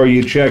 Make sure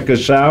you check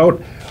us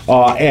out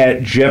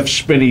at Jeff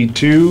Spinney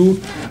 2,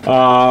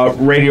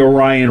 Radio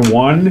Ryan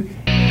 1.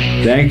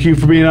 Thank you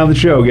for being on the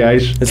show,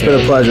 guys. It's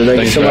been a pleasure.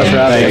 Thank you so much for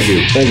having us.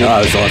 Thank you. That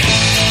was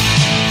awesome.